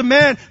 here's a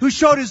man who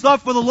showed his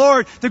love for the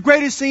Lord. The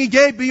greatest thing he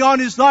gave beyond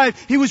his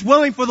life, he was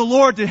willing for the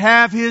Lord to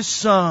have his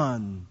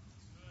son.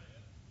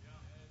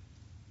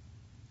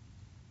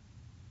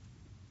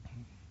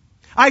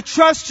 I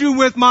trust you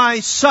with my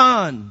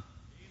son.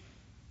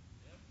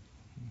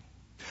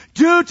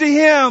 Do to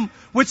him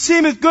what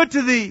seemeth good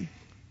to thee.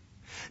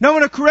 Now I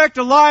want to correct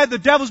a lie the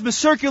devil's been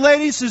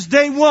circulating since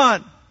day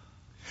one.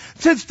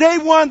 Since day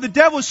one, the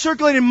devil is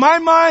circulating in my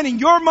mind and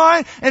your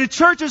mind and in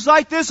churches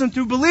like this and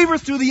through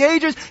believers through the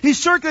ages. He's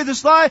circulated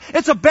this lie.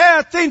 It's a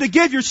bad thing to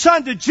give your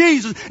son to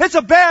Jesus. It's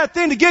a bad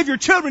thing to give your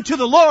children to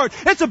the Lord.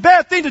 It's a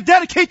bad thing to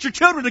dedicate your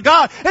children to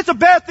God. It's a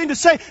bad thing to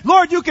say,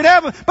 Lord, you can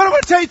have them. But I'm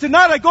going to tell you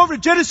tonight, I go over to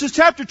Genesis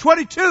chapter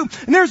 22,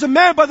 and there's a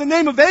man by the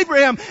name of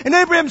Abraham. And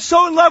Abraham's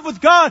so in love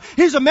with God.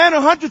 He's a man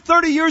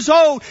 130 years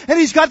old, and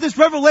he's got this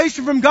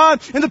revelation from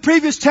God in the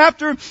previous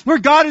chapter where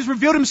God has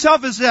revealed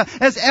himself as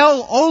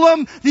El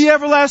Olam, the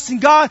everlasting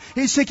God.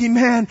 He's thinking,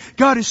 man,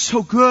 God is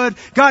so good.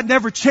 God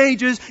never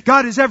changes.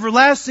 God is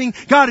everlasting.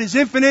 God is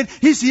infinite.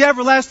 He's the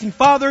everlasting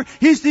Father.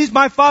 He's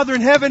my Father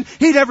in heaven.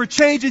 He never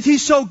changes.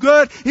 He's so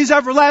good. He's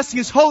everlasting in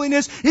His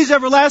holiness. He's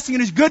everlasting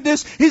in His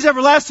goodness. He's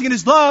everlasting in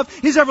His love.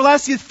 He's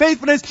everlasting in His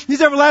faithfulness.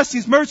 He's everlasting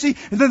in His mercy.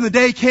 And then the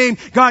day came,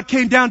 God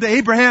came down to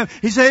Abraham.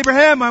 He said,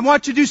 Abraham, I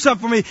want you to do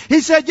something for me.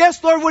 He said,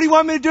 yes, Lord, what do you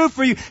want me to do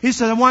for you? He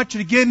said, I want you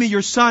to give me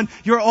your son,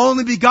 your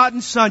only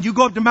begotten son. You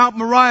go up to Mount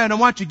Moriah and I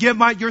want you to give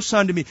your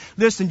son to me.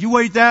 Listen, you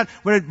wait that.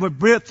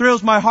 What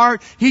thrills my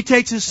heart, he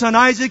takes his son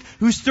Isaac,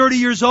 who's 30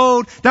 years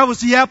old. That was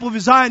the apple of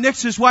his eye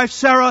next to his wife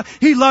Sarah.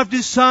 He loved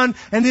his son.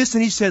 And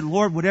he said,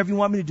 Lord, whatever you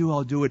want me to do,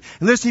 I'll do it.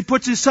 And listen, he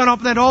puts his son up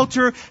on that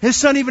altar. His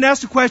son even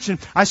asked a question.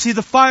 I see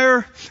the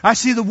fire. I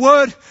see the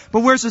wood.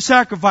 But where's the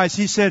sacrifice?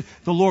 He said,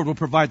 the Lord will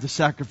provide the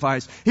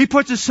sacrifice. He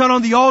puts his son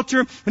on the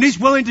altar and he's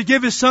willing to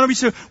give his son up. He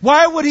said,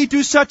 why would he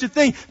do such a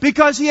thing?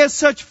 Because he has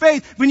such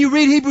faith. When you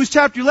read Hebrews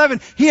chapter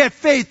 11, he had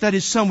faith that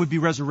his son would be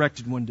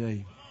resurrected one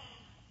day.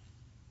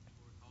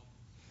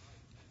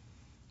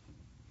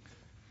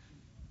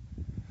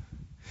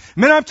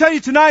 Man, I'm telling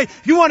you tonight,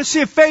 if you want to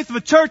see a faith of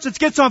a church that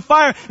gets on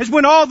fire, is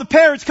when all the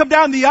parents come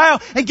down the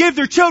aisle and give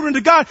their children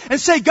to God and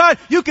say, God,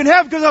 you can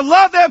have them because I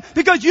love them,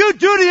 because you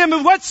do to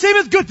them what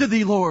seemeth good to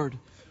thee, Lord.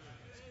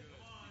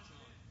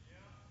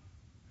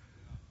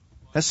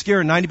 That's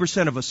scaring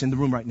 90% of us in the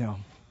room right now.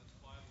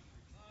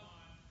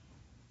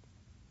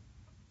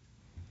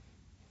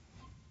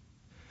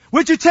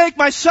 Would you take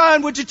my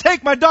son? Would you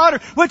take my daughter?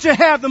 Would you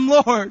have them,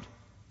 Lord?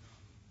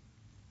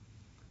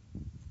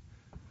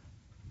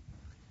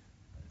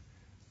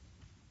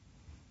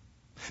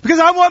 Because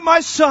I want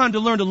my son to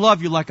learn to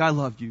love you like I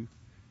loved you.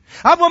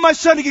 I want my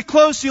son to get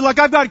close to you like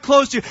I've gotten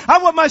close to you. I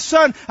want my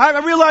son, I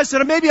realize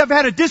that maybe I've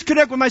had a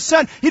disconnect with my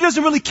son. He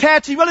doesn't really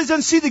catch, he really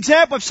doesn't see the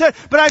example I've set.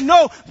 But I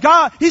know,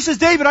 God, he says,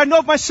 David, I know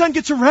if my son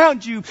gets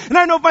around you, and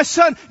I know if my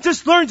son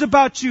just learns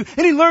about you,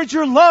 and he learns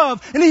your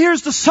love, and he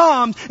hears the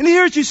Psalms, and he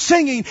hears you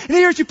singing, and he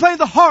hears you playing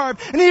the harp,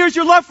 and he hears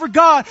your love for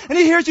God, and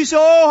he hears you say,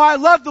 oh, I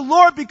love the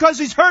Lord because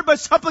he's heard my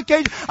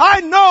supplication.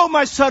 I know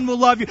my son will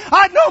love you.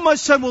 I know my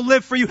son will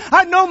live for you.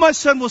 I know my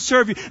son will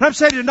serve you. And I'm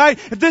saying tonight,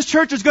 if this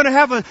church is going to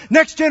have a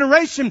next generation,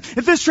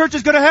 if this church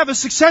is going to have a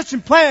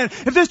succession plan,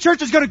 if this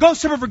church is going to go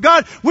somewhere for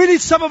God, we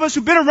need some of us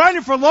who've been around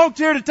here for a long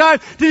period of time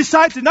to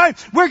decide tonight,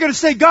 we're going to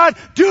say, God,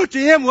 do to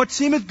him what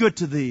seemeth good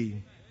to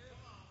thee.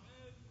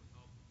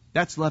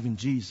 That's loving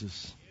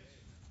Jesus.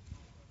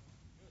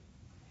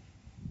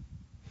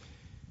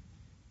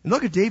 And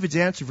look at David's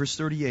answer, verse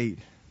 38.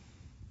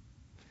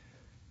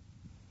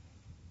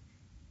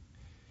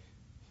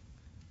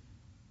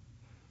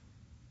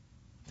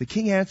 The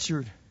king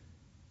answered,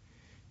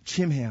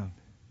 Chimham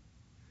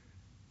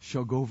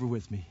shall go over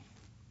with me.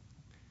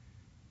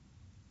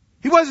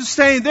 He wasn't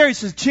staying there. He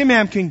says,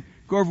 Chimham can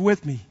go over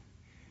with me.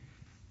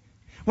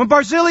 When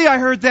Barzillai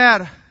heard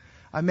that,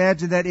 I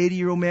imagine that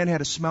 80-year-old man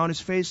had a smile on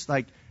his face,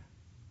 like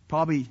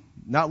probably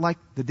not like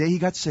the day he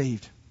got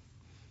saved.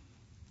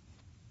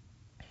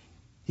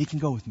 He can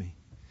go with me.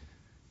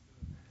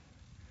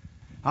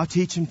 I'll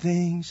teach him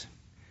things.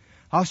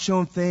 I'll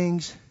show him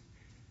things.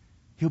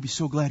 He'll be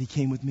so glad he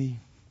came with me.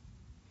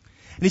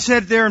 And he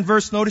said there in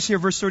notice here,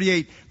 verse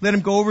 38, let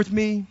him go over with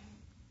me.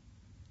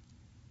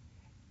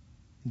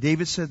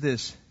 David said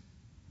this,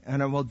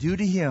 and I will do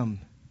to him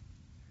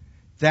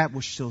that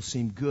which shall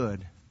seem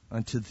good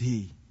unto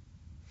thee.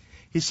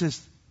 He says,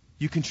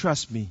 you can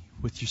trust me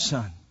with your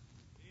son.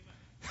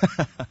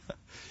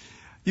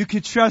 You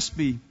can trust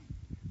me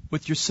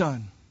with your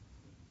son.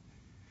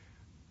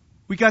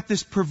 We got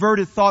this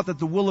perverted thought that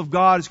the will of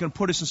God is going to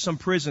put us in some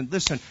prison.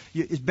 Listen,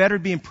 it's better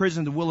to be in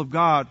prison, the will of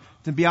God,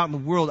 than be out in the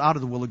world, out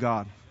of the will of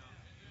God.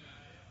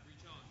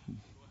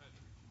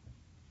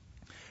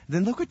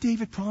 Then look what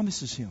David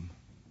promises him.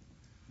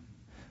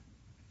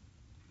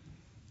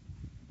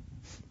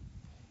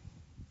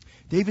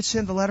 David said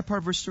in the latter part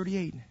of verse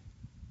 38,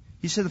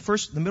 he said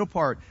the middle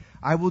part,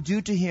 I will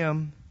do to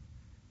him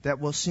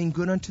that will seem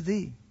good unto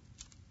thee.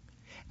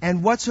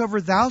 And whatsoever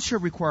thou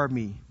shalt require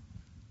me,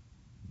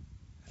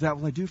 that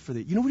will I do for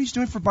thee. You know what he's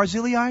doing for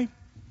Barzillai?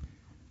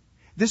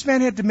 This man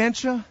had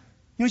dementia. You know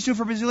what he's doing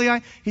for Barzillai?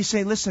 He's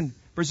saying, listen,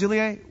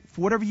 Barzillai, for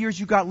whatever years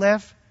you got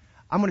left,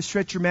 I'm going to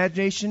stretch your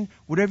imagination.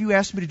 Whatever you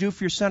ask me to do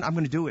for your son, I'm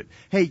going to do it.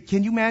 Hey,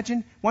 can you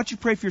imagine? Why don't you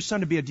pray for your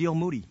son to be a D.L.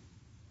 Moody?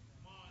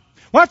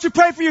 Why don't you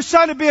pray for your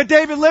son to be a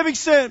David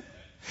Livingston?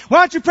 Why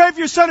don't you pray for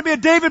your son to be a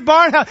David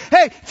Barnhouse?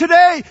 Hey,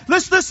 today,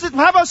 let's,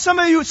 how about some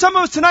of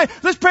us tonight,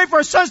 let's pray for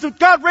our sons that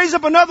God raise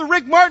up another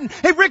Rick Martin.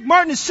 Hey, Rick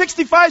Martin is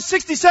 65,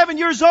 67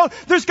 years old.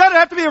 There's got to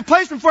have to be a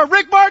replacement for a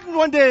Rick Martin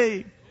one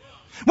day.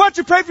 Why don't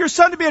you pray for your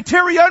son to be a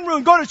Terry Unruh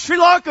and go to Sri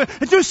Lanka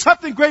and do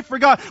something great for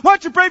God? Why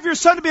don't you pray for your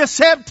son to be a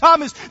Sam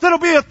Thomas that'll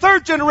be a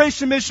third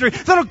generation missionary,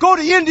 that'll go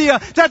to India,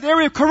 that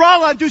area of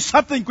Kerala, and do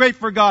something great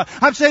for God?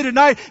 I'm saying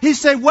tonight,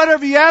 he's saying,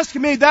 whatever you ask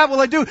of me, that will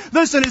I do.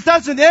 Listen, it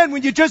doesn't end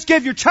when you just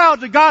give your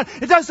child to God.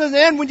 It doesn't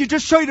end when you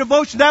just show your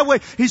devotion that way.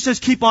 He says,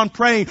 keep on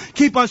praying,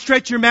 keep on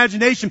stretching your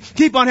imagination,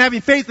 keep on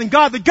having faith in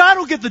God, that God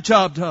will get the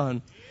job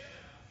done.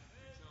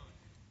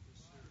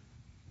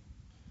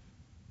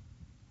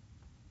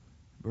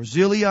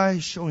 Barzillai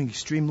is showing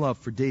extreme love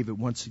for David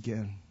once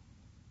again.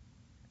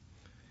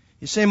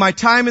 He's saying, my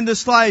time in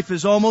this life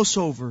is almost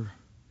over.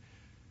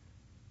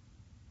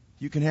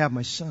 You can have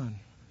my son.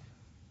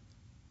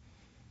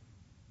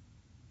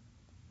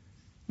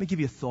 Let me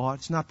give you a thought.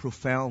 It's not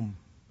profound,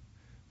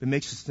 but it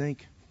makes us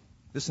think.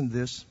 Listen to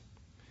this.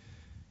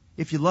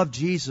 If you love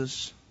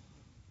Jesus,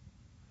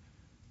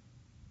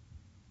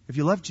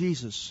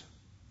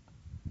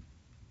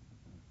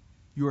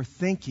 you are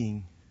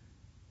thinking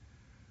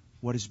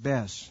what is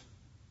best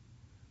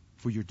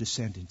for your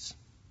descendants.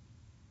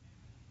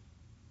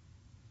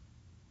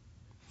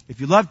 If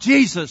you love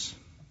Jesus,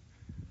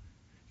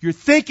 you're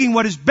thinking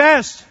what is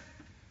best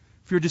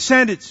for your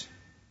descendants.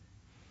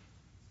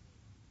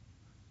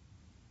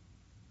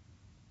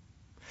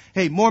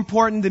 Hey, more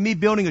important than me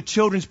building a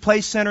children's play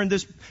center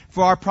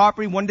for our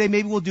property, one day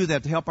maybe we'll do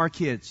that to help our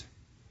kids.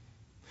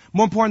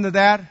 More important than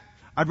that,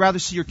 I'd rather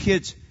see your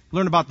kids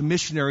learn about the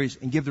missionaries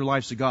and give their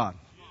lives to God.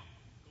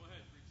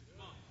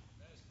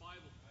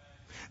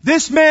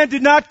 This man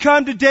did not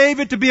come to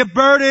David to be a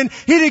burden.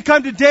 He didn't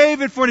come to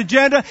David for an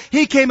agenda.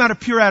 He came out of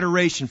pure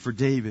adoration for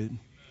David.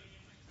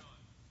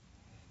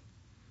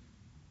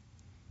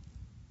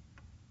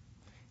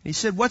 He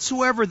said,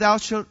 whatsoever thou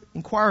shalt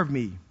inquire of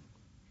me,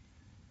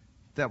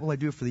 that will I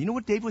do for thee. You know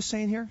what David was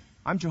saying here?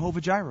 I'm Jehovah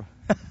Jireh.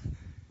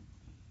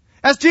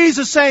 That's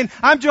Jesus saying,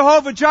 I'm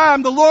Jehovah Jireh,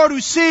 I'm the Lord who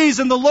sees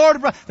and the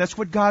Lord of... That's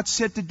what God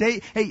said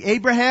today. Hey,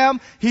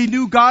 Abraham, he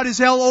knew God is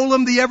El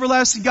Olam, the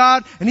everlasting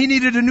God, and he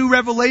needed a new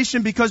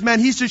revelation because, man,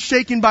 he's just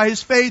shaking by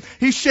his faith.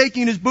 He's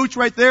shaking his boots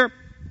right there.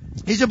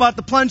 He's about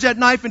to plunge that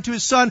knife into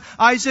his son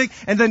Isaac,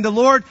 and then the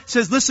Lord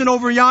says, listen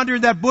over yonder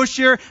in that bush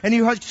here, and he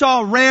saw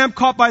a ram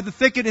caught by the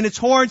thicket in its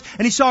horns,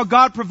 and he saw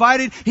God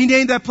provided. He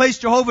named that place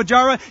Jehovah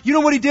Jireh. You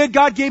know what he did?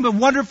 God gave him a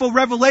wonderful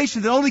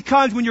revelation that only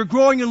comes when you're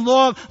growing in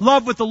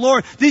love with the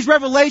Lord. These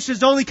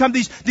revelations only come,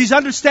 these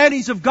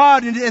understandings of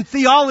God and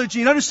theology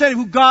and understanding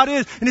who God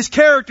is and His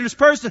character, His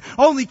person,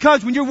 only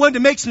comes when you're willing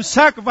to make some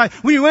sacrifice,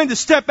 when you're willing to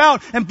step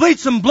out and bleed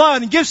some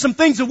blood and give some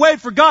things away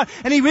for God.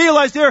 And he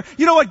realized there,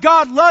 you know what?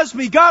 God loves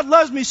me. God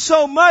loves me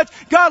so much.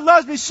 God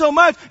loves me so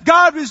much.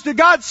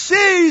 God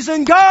sees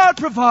and God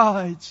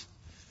provides.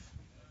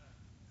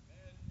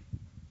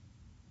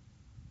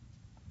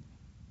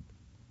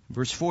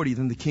 Verse 40,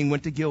 then the king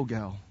went to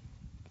Gilgal,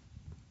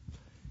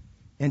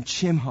 and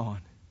Chimhon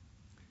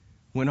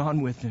went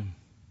on with him.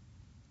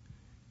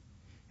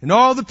 And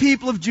all the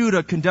people of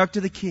Judah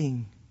conducted the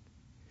king,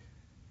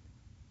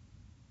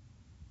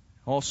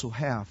 also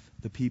half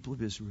the people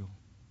of Israel.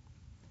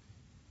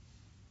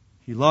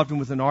 He loved him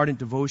with an ardent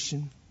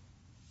devotion.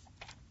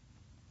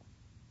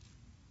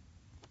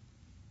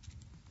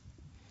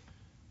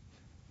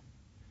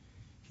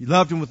 He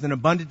loved him with an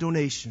abundant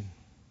donation.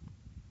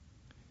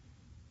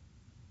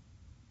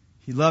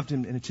 He loved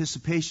him in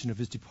anticipation of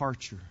his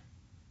departure.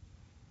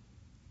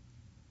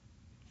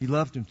 He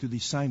loved him through the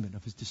assignment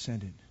of his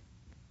descendant.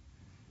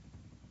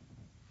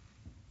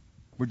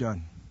 We're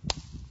done.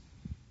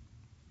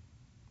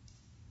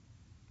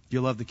 Do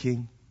you love the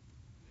King?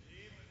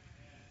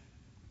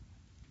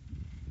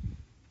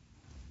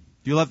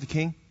 Do you love the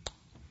King?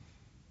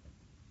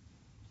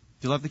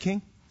 Do you love the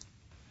King?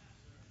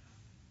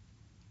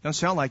 Doesn't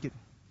sound like it.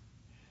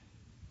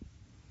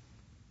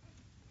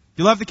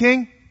 Do you love the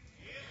King?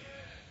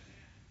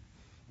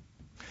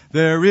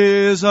 There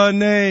is a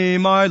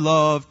name I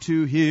love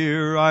to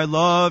hear, I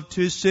love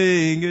to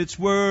sing its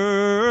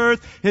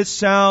worth. It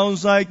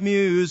sounds like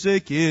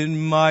music in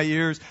my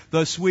ears,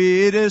 the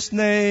sweetest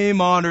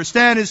name on earth.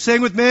 Stand and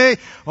sing with me.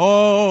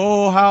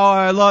 Oh, how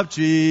I love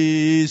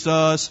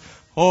Jesus.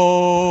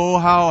 Oh,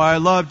 how I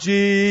love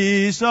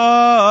Jesus.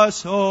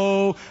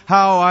 Oh,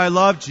 how I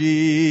love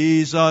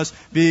Jesus,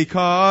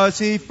 because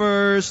He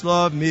first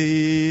loved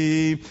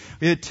me.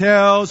 It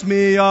tells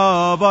me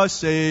of a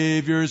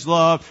Savior's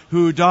love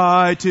who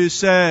died to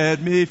set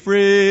me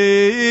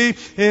free.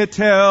 It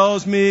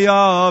tells me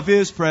of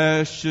His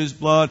precious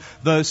blood,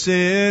 the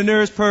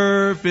sinner's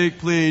perfect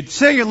plea.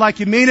 Sing it like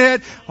you mean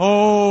it.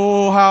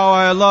 Oh, how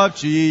I love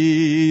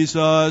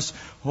Jesus.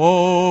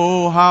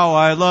 Oh, how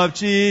I love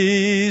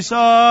Jesus.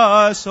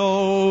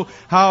 Oh,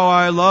 how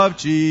I love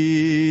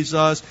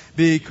Jesus,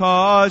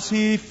 because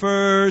He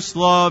first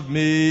loved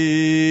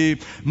me.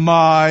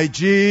 My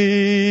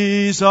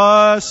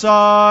Jesus,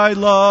 I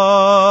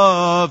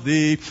love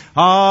Thee.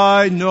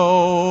 I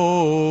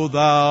know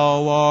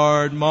Thou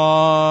art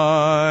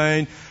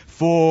mine.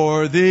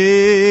 For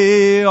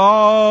Thee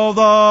all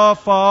the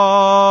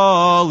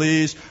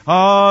follies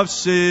of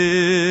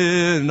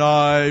sin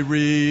I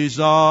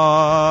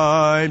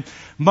resign.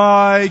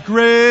 My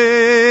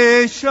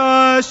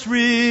gracious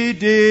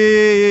Redeemer,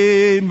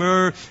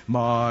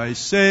 my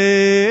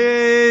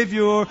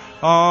Savior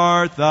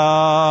art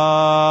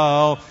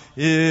Thou.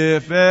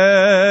 If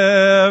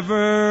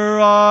ever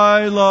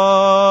I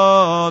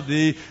love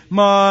Thee,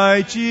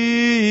 my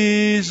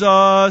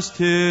Jesus,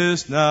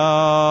 'tis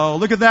now.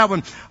 Look at that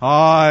one.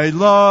 I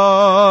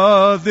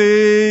love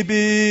Thee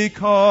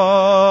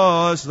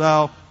because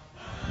Thou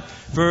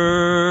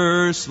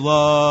first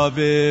loved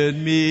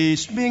me.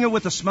 Sing it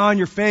with a smile on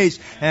your face.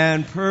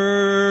 And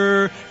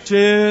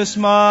purchase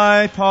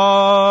my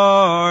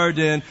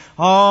pardon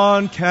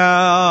on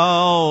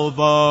Calvary's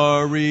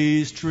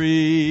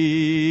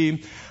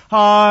tree.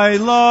 I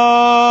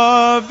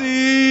love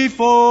Thee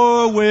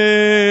for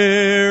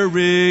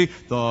wearing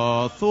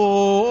the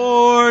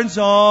thorns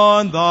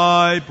on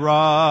Thy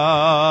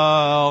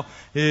brow.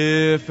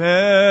 If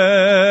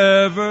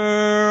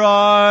ever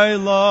I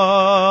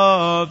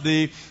love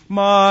Thee,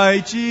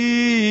 my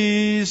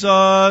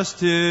Jesus,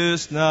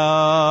 'tis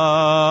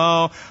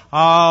now.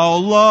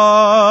 I'll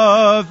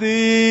love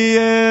Thee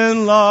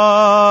in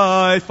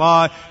life,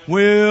 I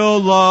will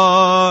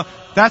love.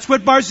 That's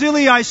what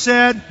Barzillai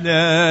said.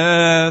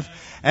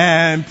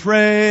 And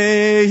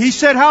pray. He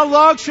said, how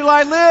long shall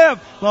I live?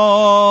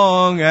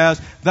 Long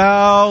as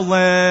Thou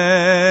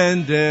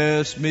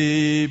lendest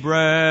me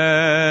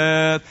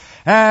breath.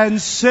 And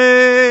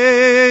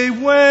say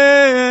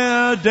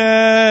when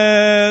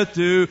death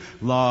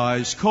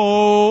lies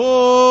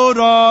cold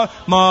on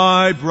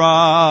my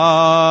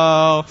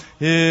brow,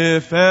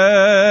 if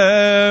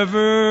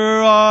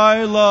ever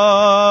I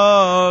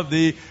love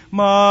Thee,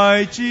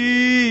 my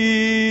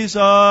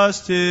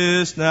Jesus,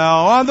 'tis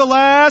now. On the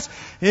last,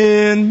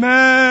 in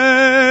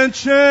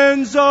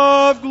mansions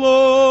of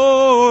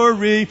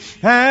glory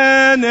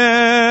and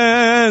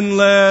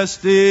endless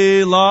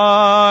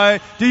delight.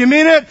 Do you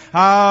mean it?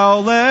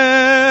 I'll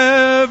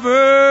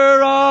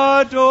ever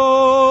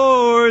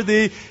adore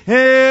Thee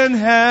in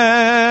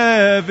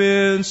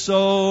heaven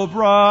so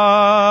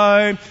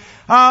bright.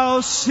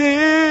 I'll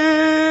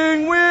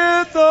sing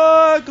with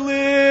a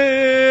glittering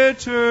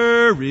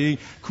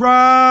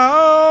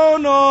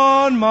crown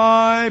on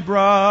my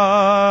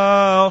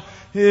brow.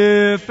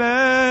 If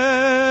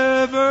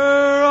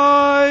ever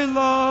I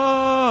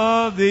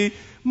love Thee,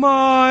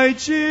 my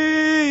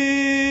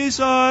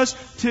Jesus,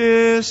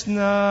 'tis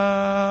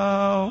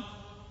now.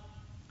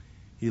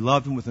 He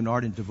loved him with an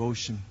ardent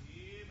devotion.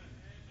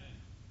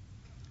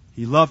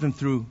 He loved him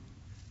through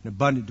an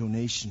abundant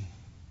donation.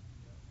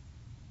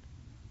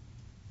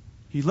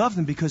 He loved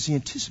him because he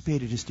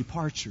anticipated his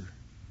departure.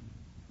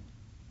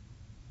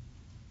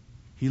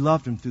 He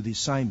loved him through the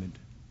assignment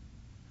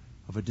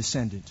of a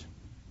descendant.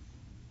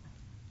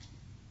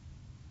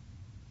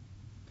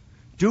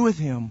 Do with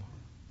him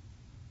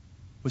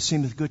what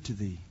seemeth good to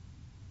thee.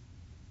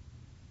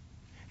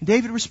 And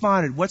David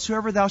responded,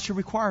 whatsoever thou shalt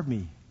require of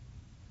me,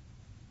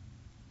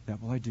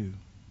 that will I do.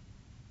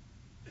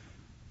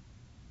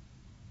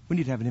 We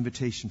need to have an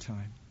invitation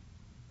time.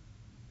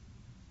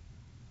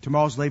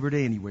 Tomorrow's Labor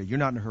Day anyway. You're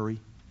not in a hurry.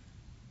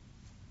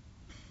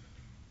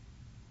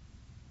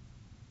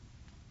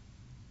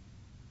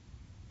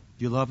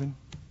 Do you love Him?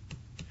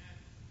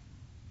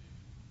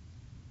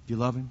 Do you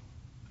love Him?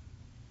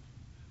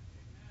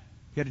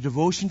 He had a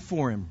devotion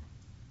for Him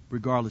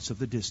regardless of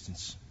the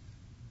distance.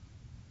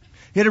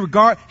 He had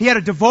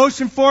a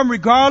devotion for Him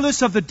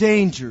regardless of the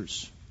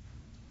dangers.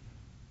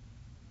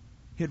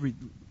 He had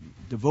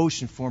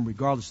devotion for Him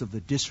regardless of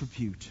the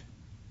disrepute.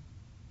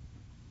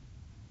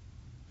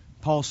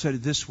 Paul said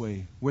it this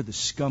way, we're the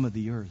scum of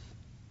the earth.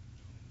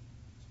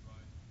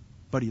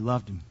 But he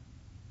loved Him.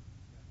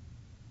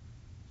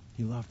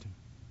 He loved Him.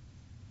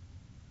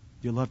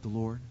 Do you love the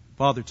Lord?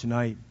 Father,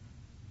 tonight,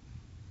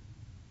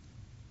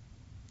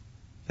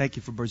 thank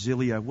you for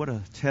Barzillai. What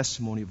a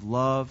testimony of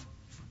love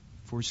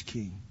for his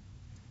King.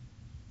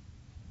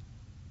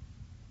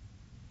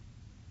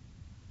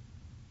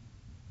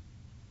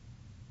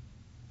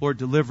 Lord,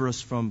 deliver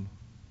us from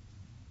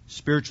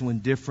spiritual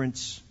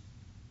indifference,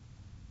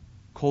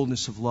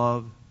 coldness of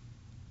love,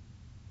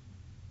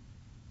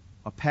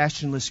 a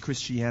passionless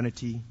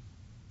Christianity,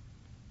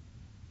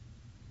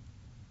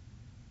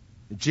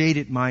 a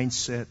jaded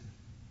mindset.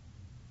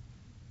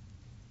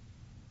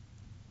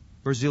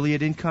 Barzillai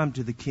didn't come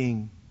to the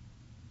king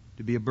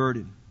to be a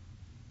burden.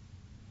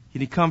 He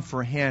didn't come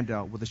for a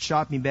handout with a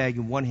shopping bag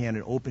in one hand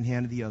and an open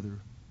hand in the other.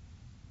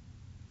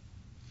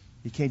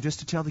 He came just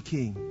to tell the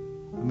king,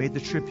 I made the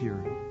trip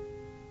here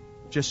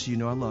just so you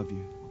know I love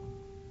you.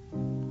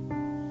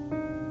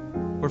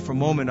 Lord, for a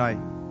moment, I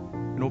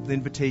and open the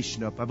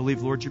invitation up. I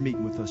believe, Lord, you're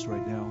meeting with us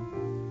right now.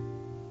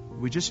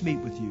 We just meet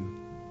with you.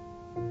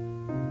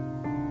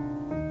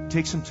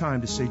 Take some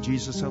time to say,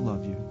 Jesus, I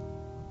love you.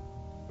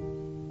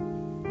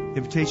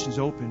 Invitation's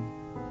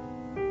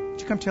open. Would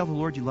you come tell the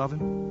Lord you love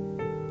Him?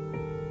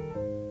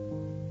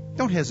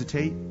 Don't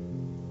hesitate.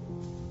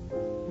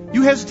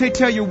 You hesitate to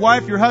tell your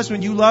wife, your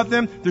husband, you love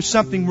them, there's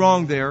something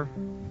wrong there.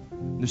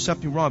 There's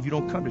something wrong if you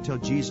don't come to tell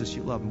Jesus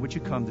you love Him. Would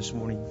you come this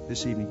morning,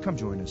 this evening? Come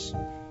join us.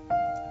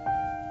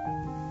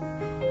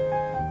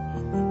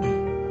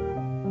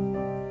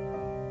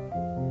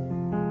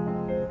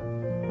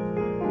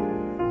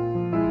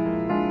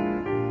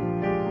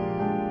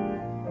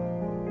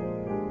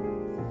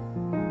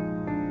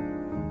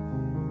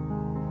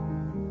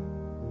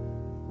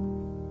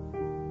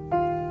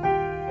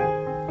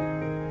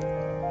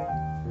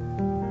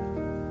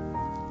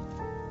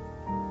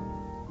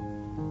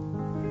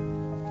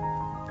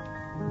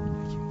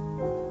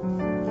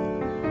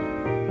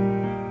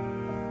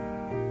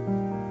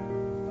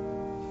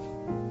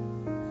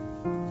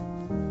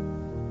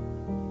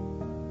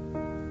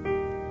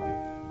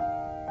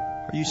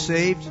 Are you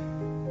saved?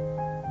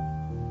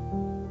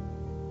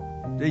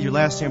 Today, your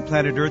last day on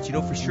planet Earth, you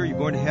know for sure you're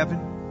going to heaven?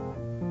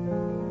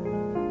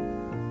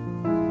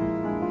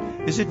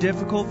 Is it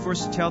difficult for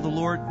us to tell the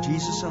Lord,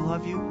 Jesus, I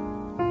love you?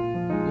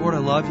 Lord, I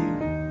love you?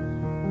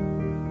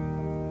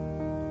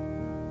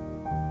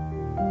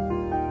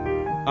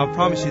 I'll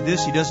promise you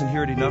this, He doesn't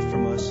hear it enough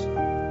from us.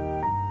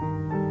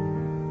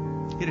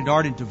 He had an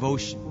ardent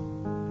devotion.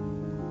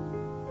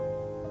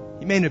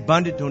 He made an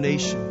abundant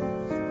donation.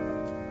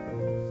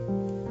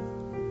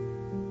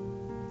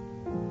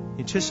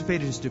 He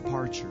anticipated His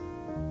departure.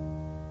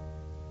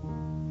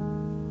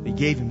 He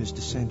gave Him His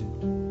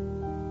descendant.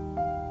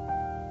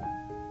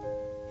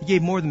 He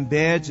gave more than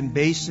beds and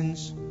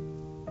basins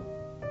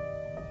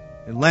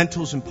and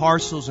lentils and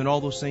parcels and all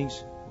those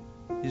things.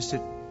 He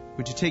said,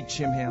 would you take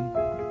Chimham?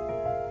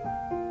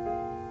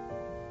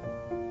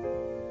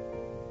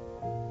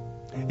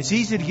 It's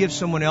easy to give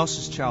someone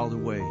else's child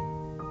away.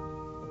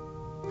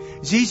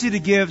 It's easy to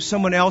give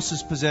someone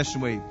else's possession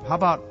away. How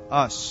about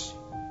us?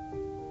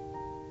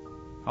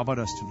 How about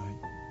us tonight?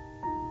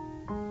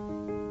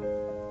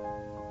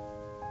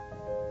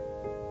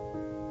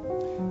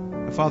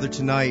 Father,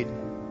 tonight,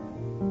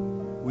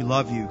 we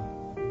love you.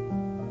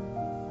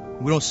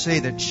 We don't say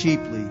that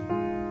cheaply.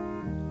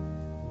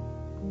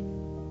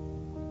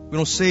 We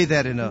don't say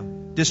that in a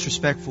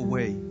disrespectful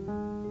way.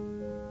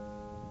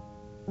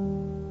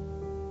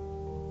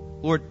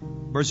 Lord,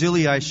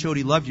 Barzillai showed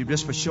he loved you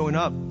just by showing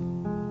up,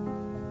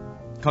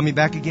 coming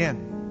back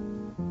again.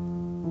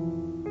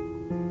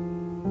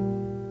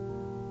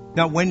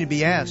 Not waiting to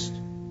be asked.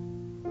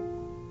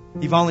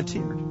 He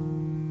volunteered.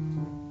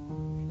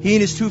 He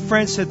and his two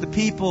friends said the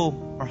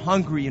people are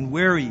hungry and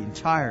weary and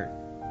tired.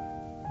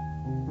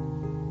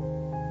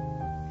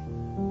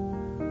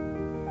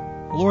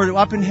 Lord,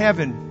 up in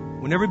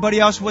heaven, when everybody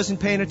else wasn't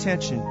paying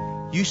attention,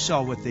 you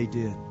saw what they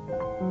did.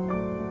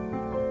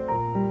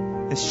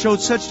 And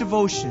showed such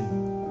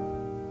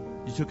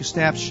devotion, you took a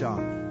snapshot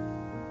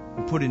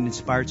and put it in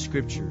inspired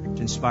scripture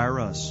to inspire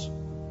us.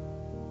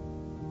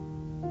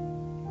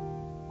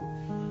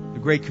 The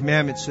great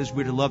commandment says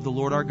we're to love the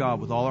Lord our God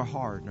with all our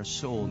heart and our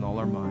soul and all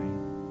our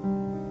mind.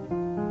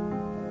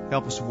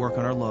 Help us to work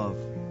on our love.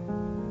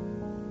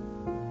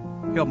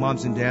 Help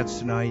moms and dads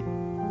tonight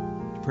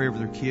to pray over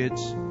their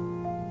kids,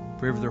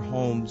 pray over their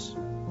homes,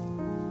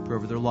 pray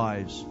over their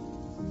lives.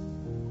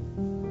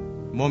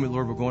 In a moment,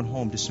 Lord, we're going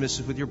home. Dismiss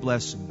us with your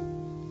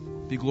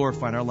blessing. Be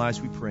glorified in our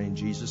lives, we pray in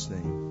Jesus'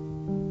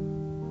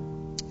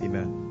 name.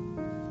 Amen.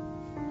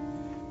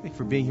 Thank you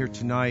for being here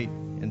tonight.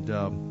 And